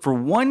gassed. Look, for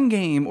one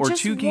game or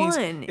just 2 games,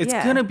 it's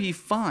going to be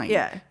fine.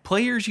 Yeah.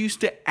 Players used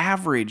to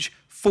average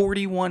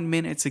 41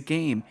 minutes a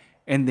game,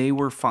 and they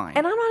were fine.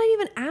 And I'm not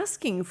even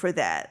asking for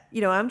that.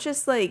 I'm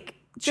just like,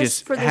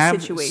 just for the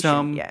have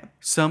situation.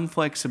 Some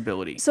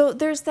flexibility. So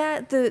there's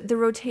that, the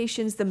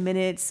rotations, the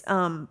minutes,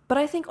 but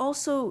I think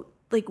also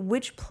like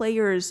which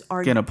players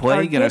are gonna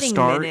play, gonna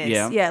start.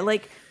 Minutes. Yeah.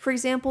 Like for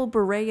example,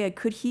 Berea,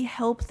 could he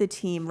help the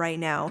team right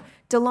now?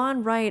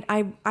 DeLon Wright,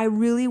 I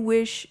really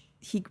wish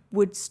he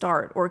would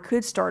start or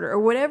could start or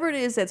whatever it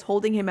is that's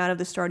holding him out of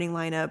the starting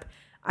lineup.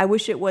 I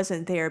wish it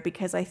wasn't there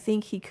because I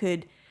think he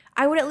could.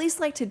 I would at least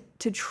like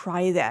to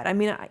try that. I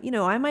mean,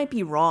 I might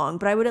be wrong,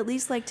 but I would at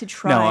least like to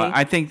try. No,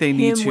 I think they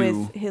need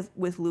to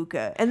with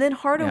Luka, and then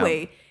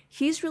Hardaway.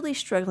 He's really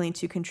struggling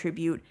to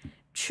contribute.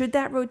 Should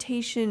that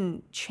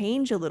rotation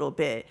change a little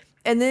bit?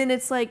 And then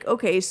it's like,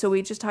 okay, so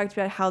we just talked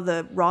about how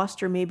the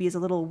roster maybe is a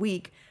little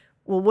weak.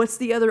 Well, what's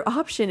the other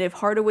option if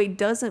Hardaway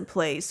doesn't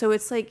play? So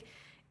it's like,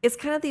 it's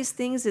kind of these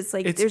things. It's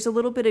like there's a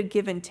little bit of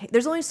give and take.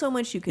 There's only so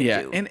much you can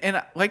do.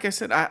 And like I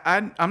said,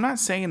 I'm not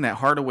saying that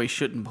Hardaway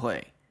shouldn't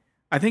play.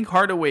 I think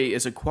Hardaway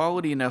is a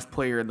quality enough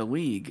player in the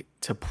league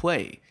to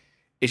play.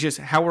 It's just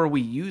how are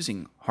we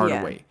using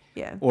Hardaway?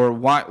 Yeah. Or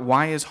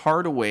why is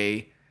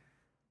Hardaway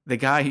the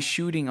guy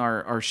shooting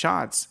our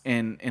shots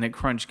in a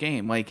crunch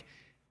game? Like,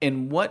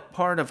 in what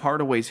part of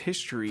Hardaway's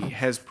history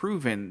has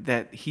proven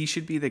that he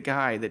should be the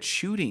guy that's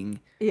shooting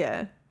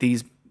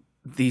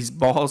these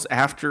balls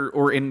after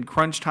or in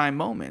crunch time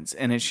moments?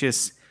 And it's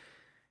just,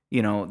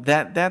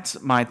 that's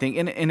my thing.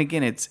 And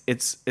again,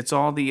 it's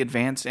all the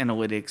advanced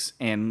analytics.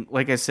 And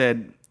like I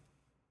said,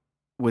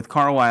 with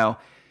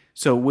Carlisle,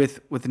 so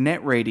with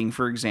net rating,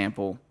 for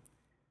example,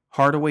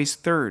 Hardaway's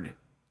third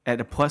at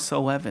a plus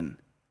 11.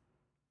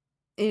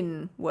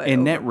 In what?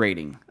 In net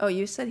rating. Oh,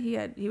 you said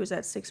he was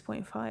at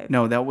 6.5.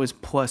 No, that was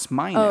plus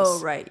minus. Oh,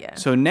 right, yeah.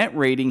 So net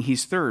rating,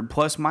 he's third.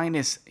 Plus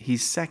minus,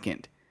 he's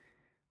second.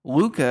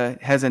 Luka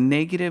has a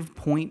negative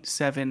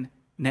 0.7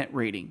 net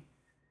rating.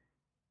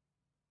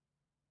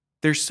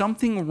 There's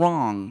something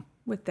wrong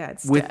with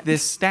that with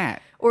this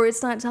stat. Or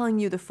it's not telling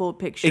you the full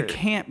picture. It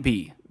can't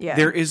be. Yeah.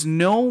 There is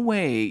no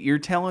way you're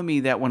telling me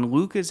that when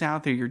Luka's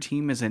out there, your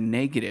team is a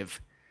negative.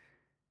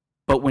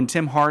 But when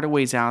Tim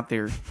Hardaway's out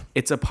there,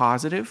 it's a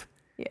positive.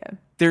 Yeah.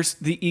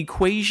 The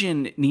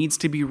equation needs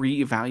to be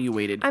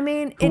reevaluated. I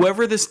mean,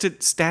 whoever the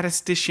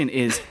statistician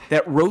is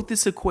that wrote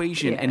this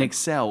equation in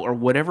Excel or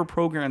whatever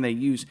program they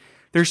use,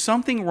 there's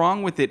something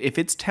wrong with it if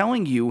it's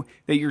telling you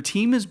that your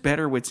team is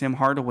better with Tim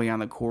Hardaway on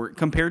the court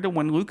compared to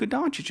when Luka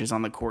Doncic is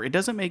on the court. It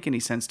doesn't make any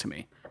sense to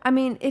me. I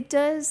mean, it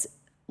does,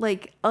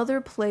 like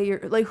other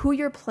player, like who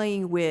you're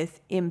playing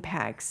with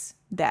impacts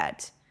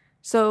that.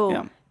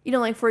 So,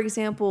 like for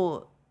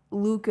example,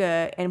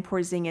 Luka and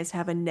Porzingis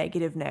have a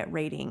negative net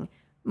rating.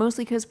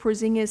 Mostly because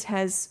Porzingis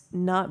has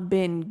not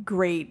been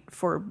great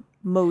for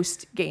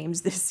most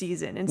games this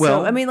season. And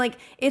so, I mean, like,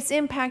 it's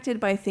impacted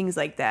by things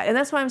like that. And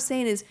that's what I'm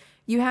saying is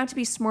you have to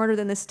be smarter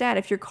than the stat.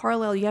 If you're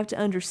Carlisle, you have to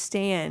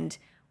understand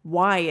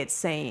why it's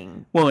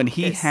saying. Well, and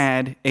he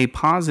had a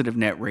positive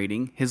net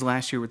rating his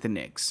last year with the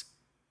Knicks.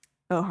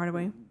 Oh,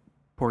 Hardaway?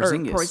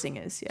 Porzingis.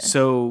 Porzingis, yeah.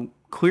 So,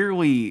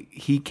 clearly,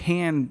 he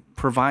can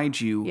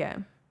provide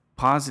you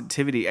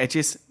positivity.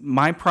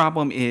 My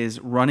problem is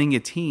running a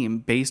team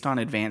based on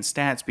advanced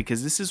stats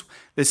because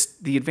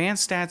the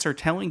advanced stats are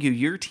telling you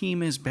your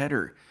team is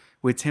better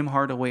with Tim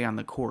Hardaway on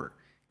the court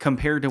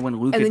compared to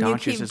when Luka Doncic is on the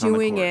court. And then you keep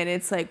doing it.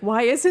 It's like,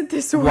 why isn't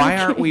this working? Why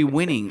aren't we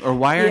winning? Or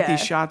why aren't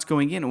these shots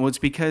going in? Well, it's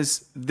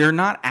because they're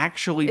not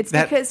actually. It's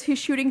because he's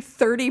shooting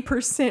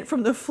 30%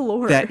 from the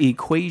floor. That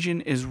equation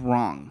is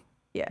wrong.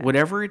 Yeah.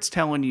 Whatever it's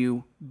telling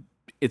you,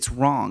 it's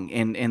wrong,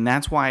 and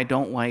that's why I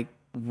don't like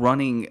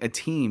running a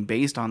team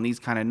based on these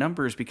kind of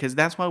numbers because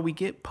that's why we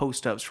get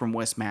post-ups from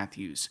Wes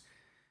Matthews.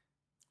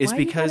 It's why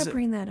because you gotta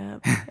bring that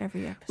up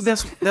every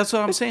episode. That's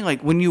what I'm saying.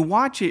 Like when you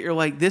watch it, you're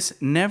like,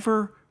 this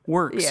never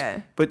works.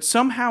 Yeah. But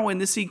somehow in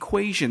this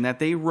equation that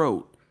they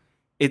wrote,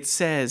 it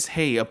says,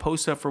 hey, a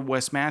post-up for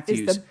Wes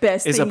Matthews is the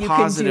best is thing a you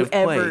positive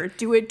can do play. ever.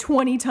 Do it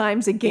 20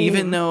 times a game.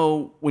 Even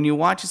though when you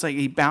watch, it's like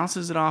he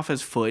bounces it off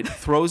his foot,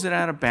 throws it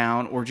out of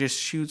bound, or just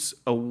shoots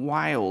a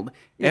wild.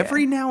 Yeah.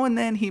 Every now and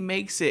then he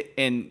makes it,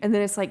 and then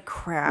it's like,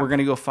 crap. We're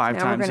gonna go 5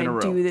 times in a row.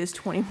 We're gonna do this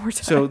 20 more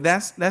times. So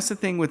that's the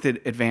thing with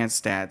the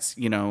advanced stats.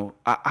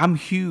 I'm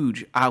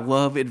huge. I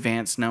love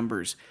advanced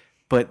numbers.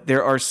 But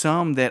there are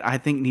some that I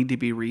think need to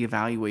be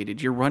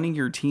reevaluated. You're running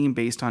your team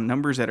based on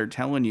numbers that are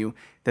telling you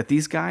that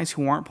these guys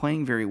who aren't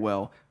playing very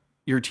well,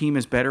 your team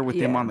is better with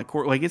them on the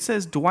court. Like it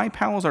says, Dwight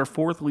Powell's our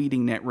fourth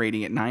leading net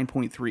rating at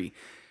 9.3.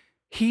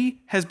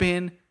 He has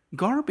been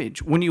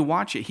garbage. When you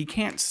watch it, he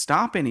can't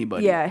stop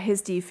anybody. Yeah,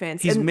 his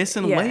defense. He's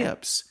missing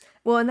layups.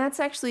 Well, and that's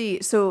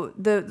actually so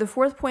the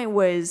fourth point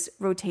was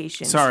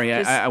rotations. Sorry,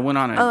 I went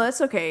on. Oh,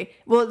 that's okay.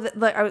 Well,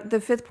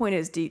 the fifth point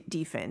is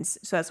defense,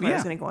 so that's why I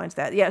was going to go into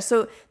that. Yeah,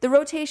 so the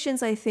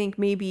rotations, I think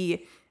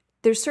maybe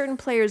there's certain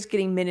players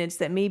getting minutes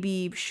that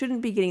maybe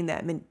shouldn't be getting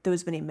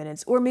those many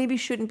minutes, or maybe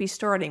shouldn't be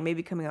starting,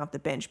 maybe coming off the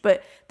bench.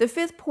 But the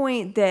fifth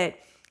point that,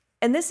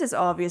 and this is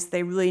obvious,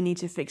 they really need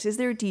to fix is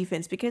their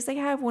defense, because they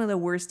have one of the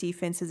worst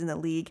defenses in the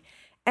league.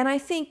 And I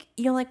think,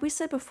 like we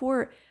said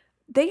before,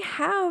 they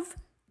have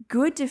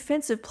good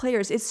defensive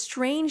players. It's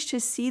strange to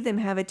see them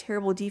have a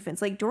terrible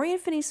defense. Like Dorian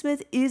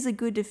Finney-Smith is a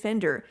good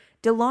defender.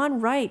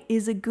 DeLon Wright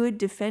is a good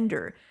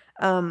defender.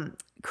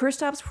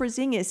 Kristaps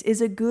Porzingis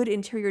is a good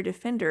interior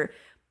defender.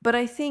 But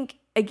I think,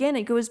 again,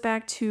 it goes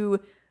back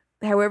to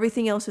how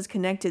everything else is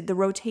connected, the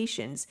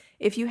rotations.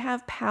 If you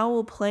have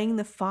Powell playing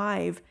the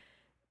 5,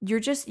 you're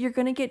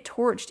going to get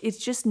torched. It's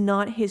just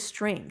not his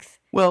strength.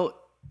 Well,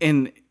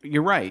 and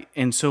you're right.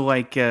 And so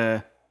like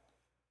the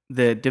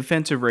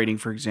defensive rating,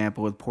 for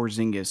example, with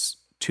Porzingis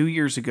 2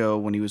 years ago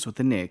when he was with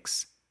the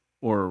Knicks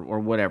or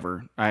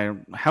whatever,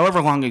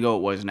 however long ago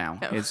it was now,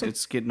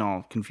 it's getting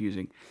all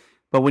confusing.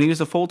 But when he was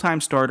a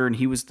full-time starter and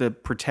he was the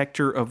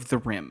protector of the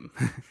rim.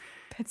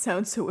 That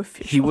sounds so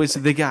official. He was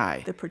the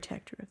guy. The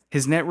protector.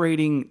 His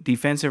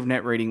defensive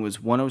net rating was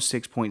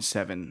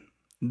 106.7.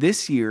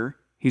 This year,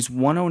 he's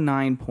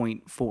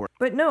 109.4.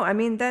 But no, I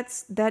mean,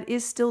 that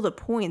is still the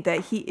point,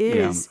 that he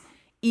is,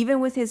 even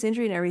with his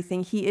injury and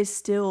everything, he is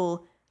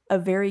still a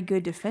very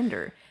good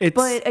defender.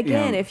 But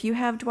again, if you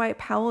have Dwight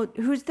Powell,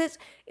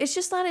 it's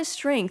just not his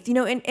strength,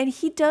 and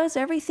he does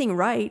everything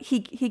right. He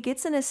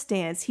gets in a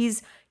stance.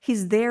 He's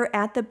there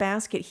at the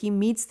basket. He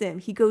meets them.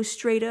 He goes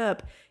straight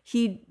up.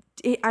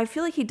 I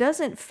feel like he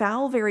doesn't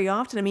foul very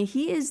often. I mean,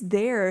 he is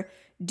there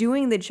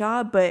doing the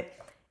job, but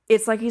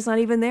it's like he's not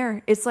even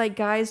there. It's like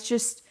guys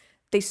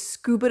they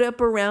scoop it up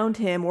around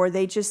him, or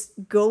they just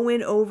go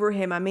in over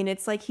him. I mean,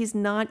 it's like he's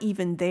not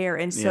even there.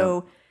 And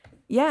so,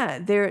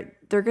 they're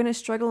going to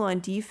struggle on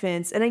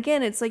defense. And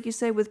again, it's like you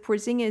said with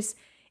Porzingis,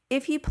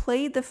 if he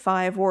played the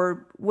 5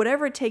 or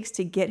whatever it takes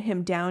to get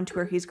him down to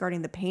where he's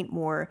guarding the paint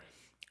more,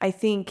 I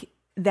think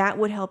that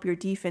would help your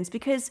defense,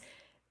 because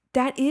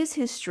that is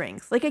his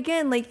strength. Like,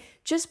 again,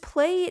 just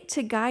play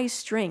to guys'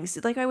 strengths.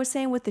 Like I was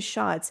saying with the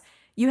shots,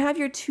 you have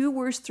your 2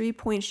 worst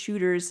 3-point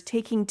shooters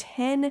taking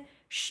 10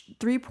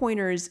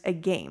 3-pointers a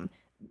game.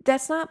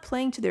 That's not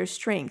playing to their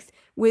strength.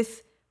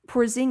 With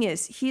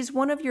Porzingis, he's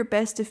one of your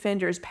best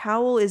defenders.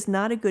 Powell is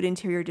not a good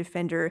interior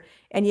defender,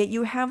 and yet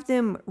you have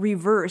them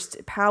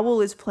reversed.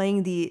 Powell is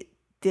playing the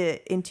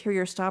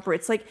interior stopper.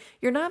 It's like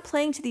you're not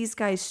playing to these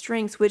guys'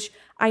 strengths, which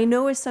I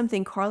know is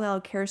something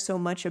Carlisle cares so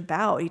much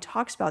about. He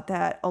talks about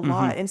that a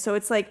lot. And so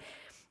it's like,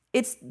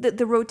 it's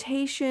the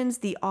rotations,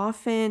 the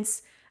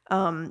offense,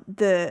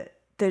 the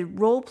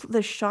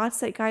shots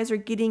that guys are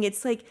getting.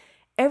 It's like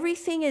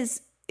everything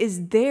is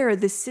there.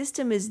 The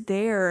system is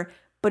there,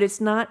 but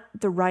it's not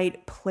the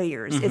right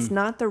players. It's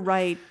not the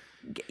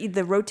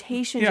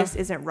rotation just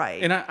isn't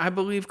right. And I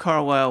believe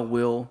Carlisle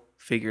will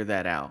figure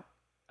that out.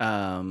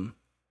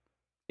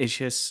 It's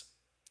just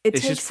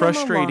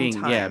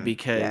frustrating,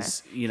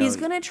 because he's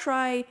gonna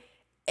try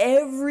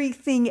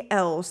everything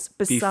else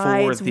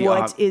besides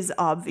what is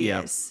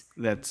obvious.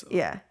 That's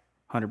 100%.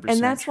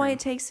 And that's why it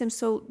takes him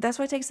that's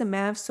why it takes the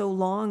Mavs so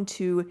long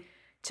to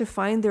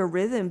find their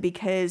rhythm,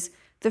 because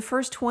the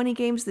first 20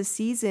 games of the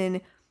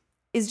season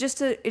is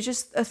just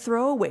a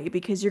throwaway,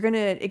 because you're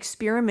gonna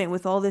experiment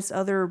with all this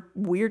other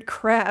weird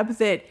crap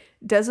that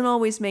doesn't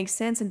always make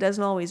sense and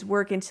doesn't always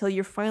work until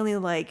you're finally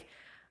like,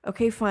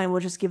 okay, fine,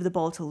 we'll just give the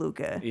ball to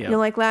Luka.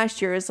 Like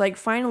last year, it's like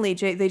finally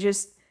they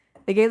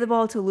gave the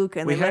ball to Luka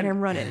and they let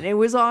him run it, and it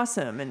was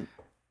awesome. And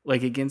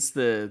like against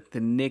the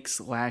Knicks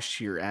last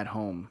year at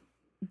home,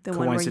 the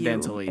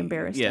coincidentally, one where you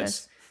embarrassed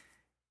us.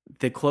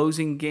 The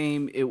closing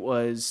game,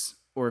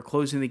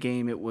 closing the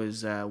game, it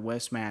was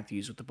Wes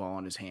Matthews with the ball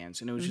in his hands,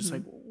 and it was just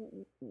like,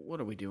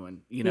 what are we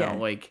doing?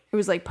 Like it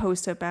was like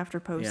post up after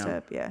post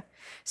up. Yeah.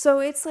 So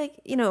it's like,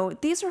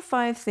 these are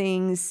 5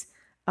 things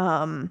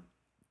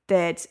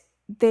that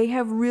they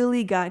have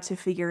really got to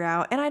figure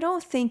out. And I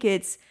don't think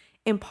it's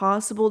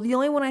impossible. The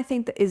only one I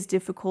think that is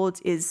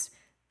difficult is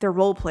their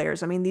role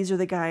players. I mean, these are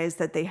the guys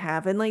that they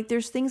have. And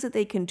there's things that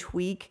they can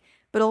tweak,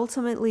 but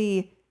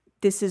ultimately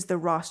this is the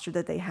roster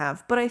that they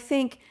have. But I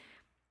think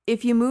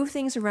if you move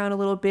things around a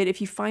little bit, if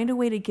you find a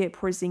way to get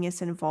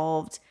Porzingis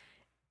involved,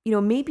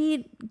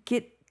 maybe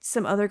get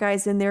some other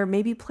guys in there,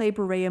 maybe play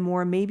Barea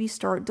more, maybe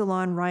start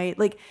DeLon Wright.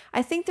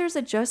 I think there's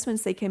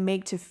adjustments they can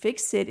make to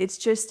fix it.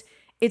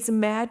 It's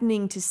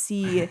maddening to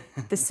see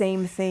the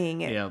same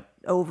thing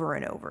over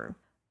and over.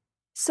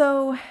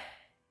 So,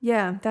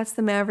 that's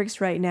the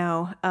Mavericks right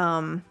now.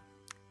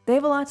 They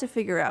have a lot to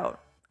figure out.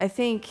 I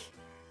think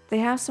they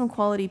have some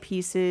quality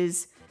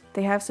pieces.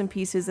 They have some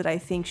pieces that I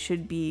think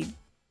should be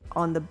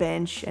on the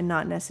bench and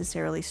not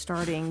necessarily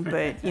starting,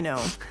 but,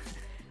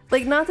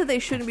 not that they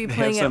shouldn't be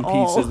playing at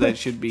all. Some pieces that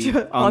should be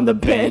on the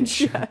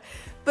bench.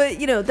 But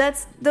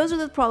those are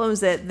the problems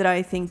that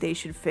I think they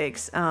should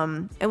fix.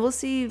 And we'll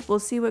see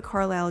what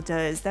Carlisle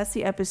does. That's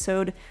the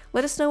episode.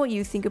 Let us know what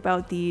you think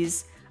about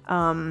these.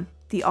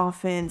 The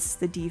offense,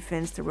 the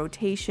defense, the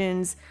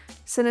rotations.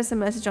 Send us a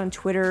message on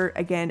Twitter,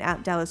 again,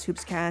 at Dallas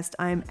Hoopscast.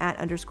 I'm at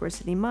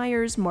 _Sydney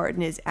Myers.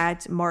 Martin is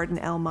at Martin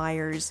L.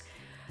 Myers.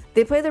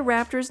 They play the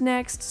Raptors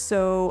next,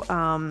 so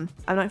I'm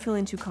not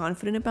feeling too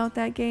confident about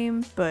that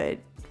game, but,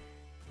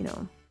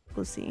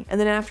 we'll see. And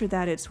then after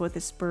that, it's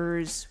the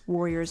Spurs,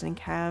 Warriors, and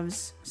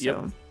Cavs.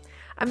 So, yep.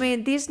 I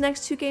mean, these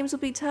next 2 games will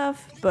be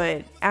tough,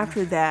 but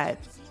after that...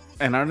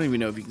 And I don't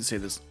even know if you can say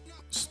this.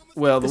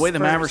 Well, the way Spurs. The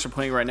Mavericks are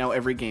playing right now,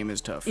 every game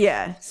is tough.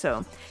 Yeah,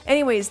 so.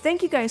 Anyways,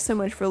 thank you guys so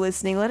much for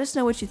listening. Let us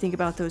know what you think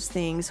about those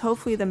things.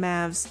 Hopefully the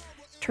Mavs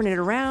turn it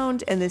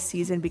around and this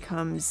season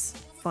becomes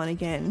fun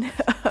again.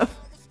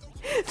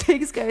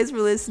 Thanks, guys, for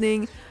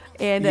listening.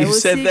 And you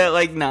said that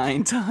like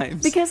 9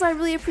 times. Because I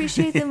really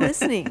appreciate them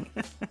listening.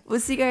 We'll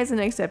see you guys in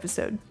the next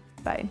episode.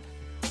 Bye.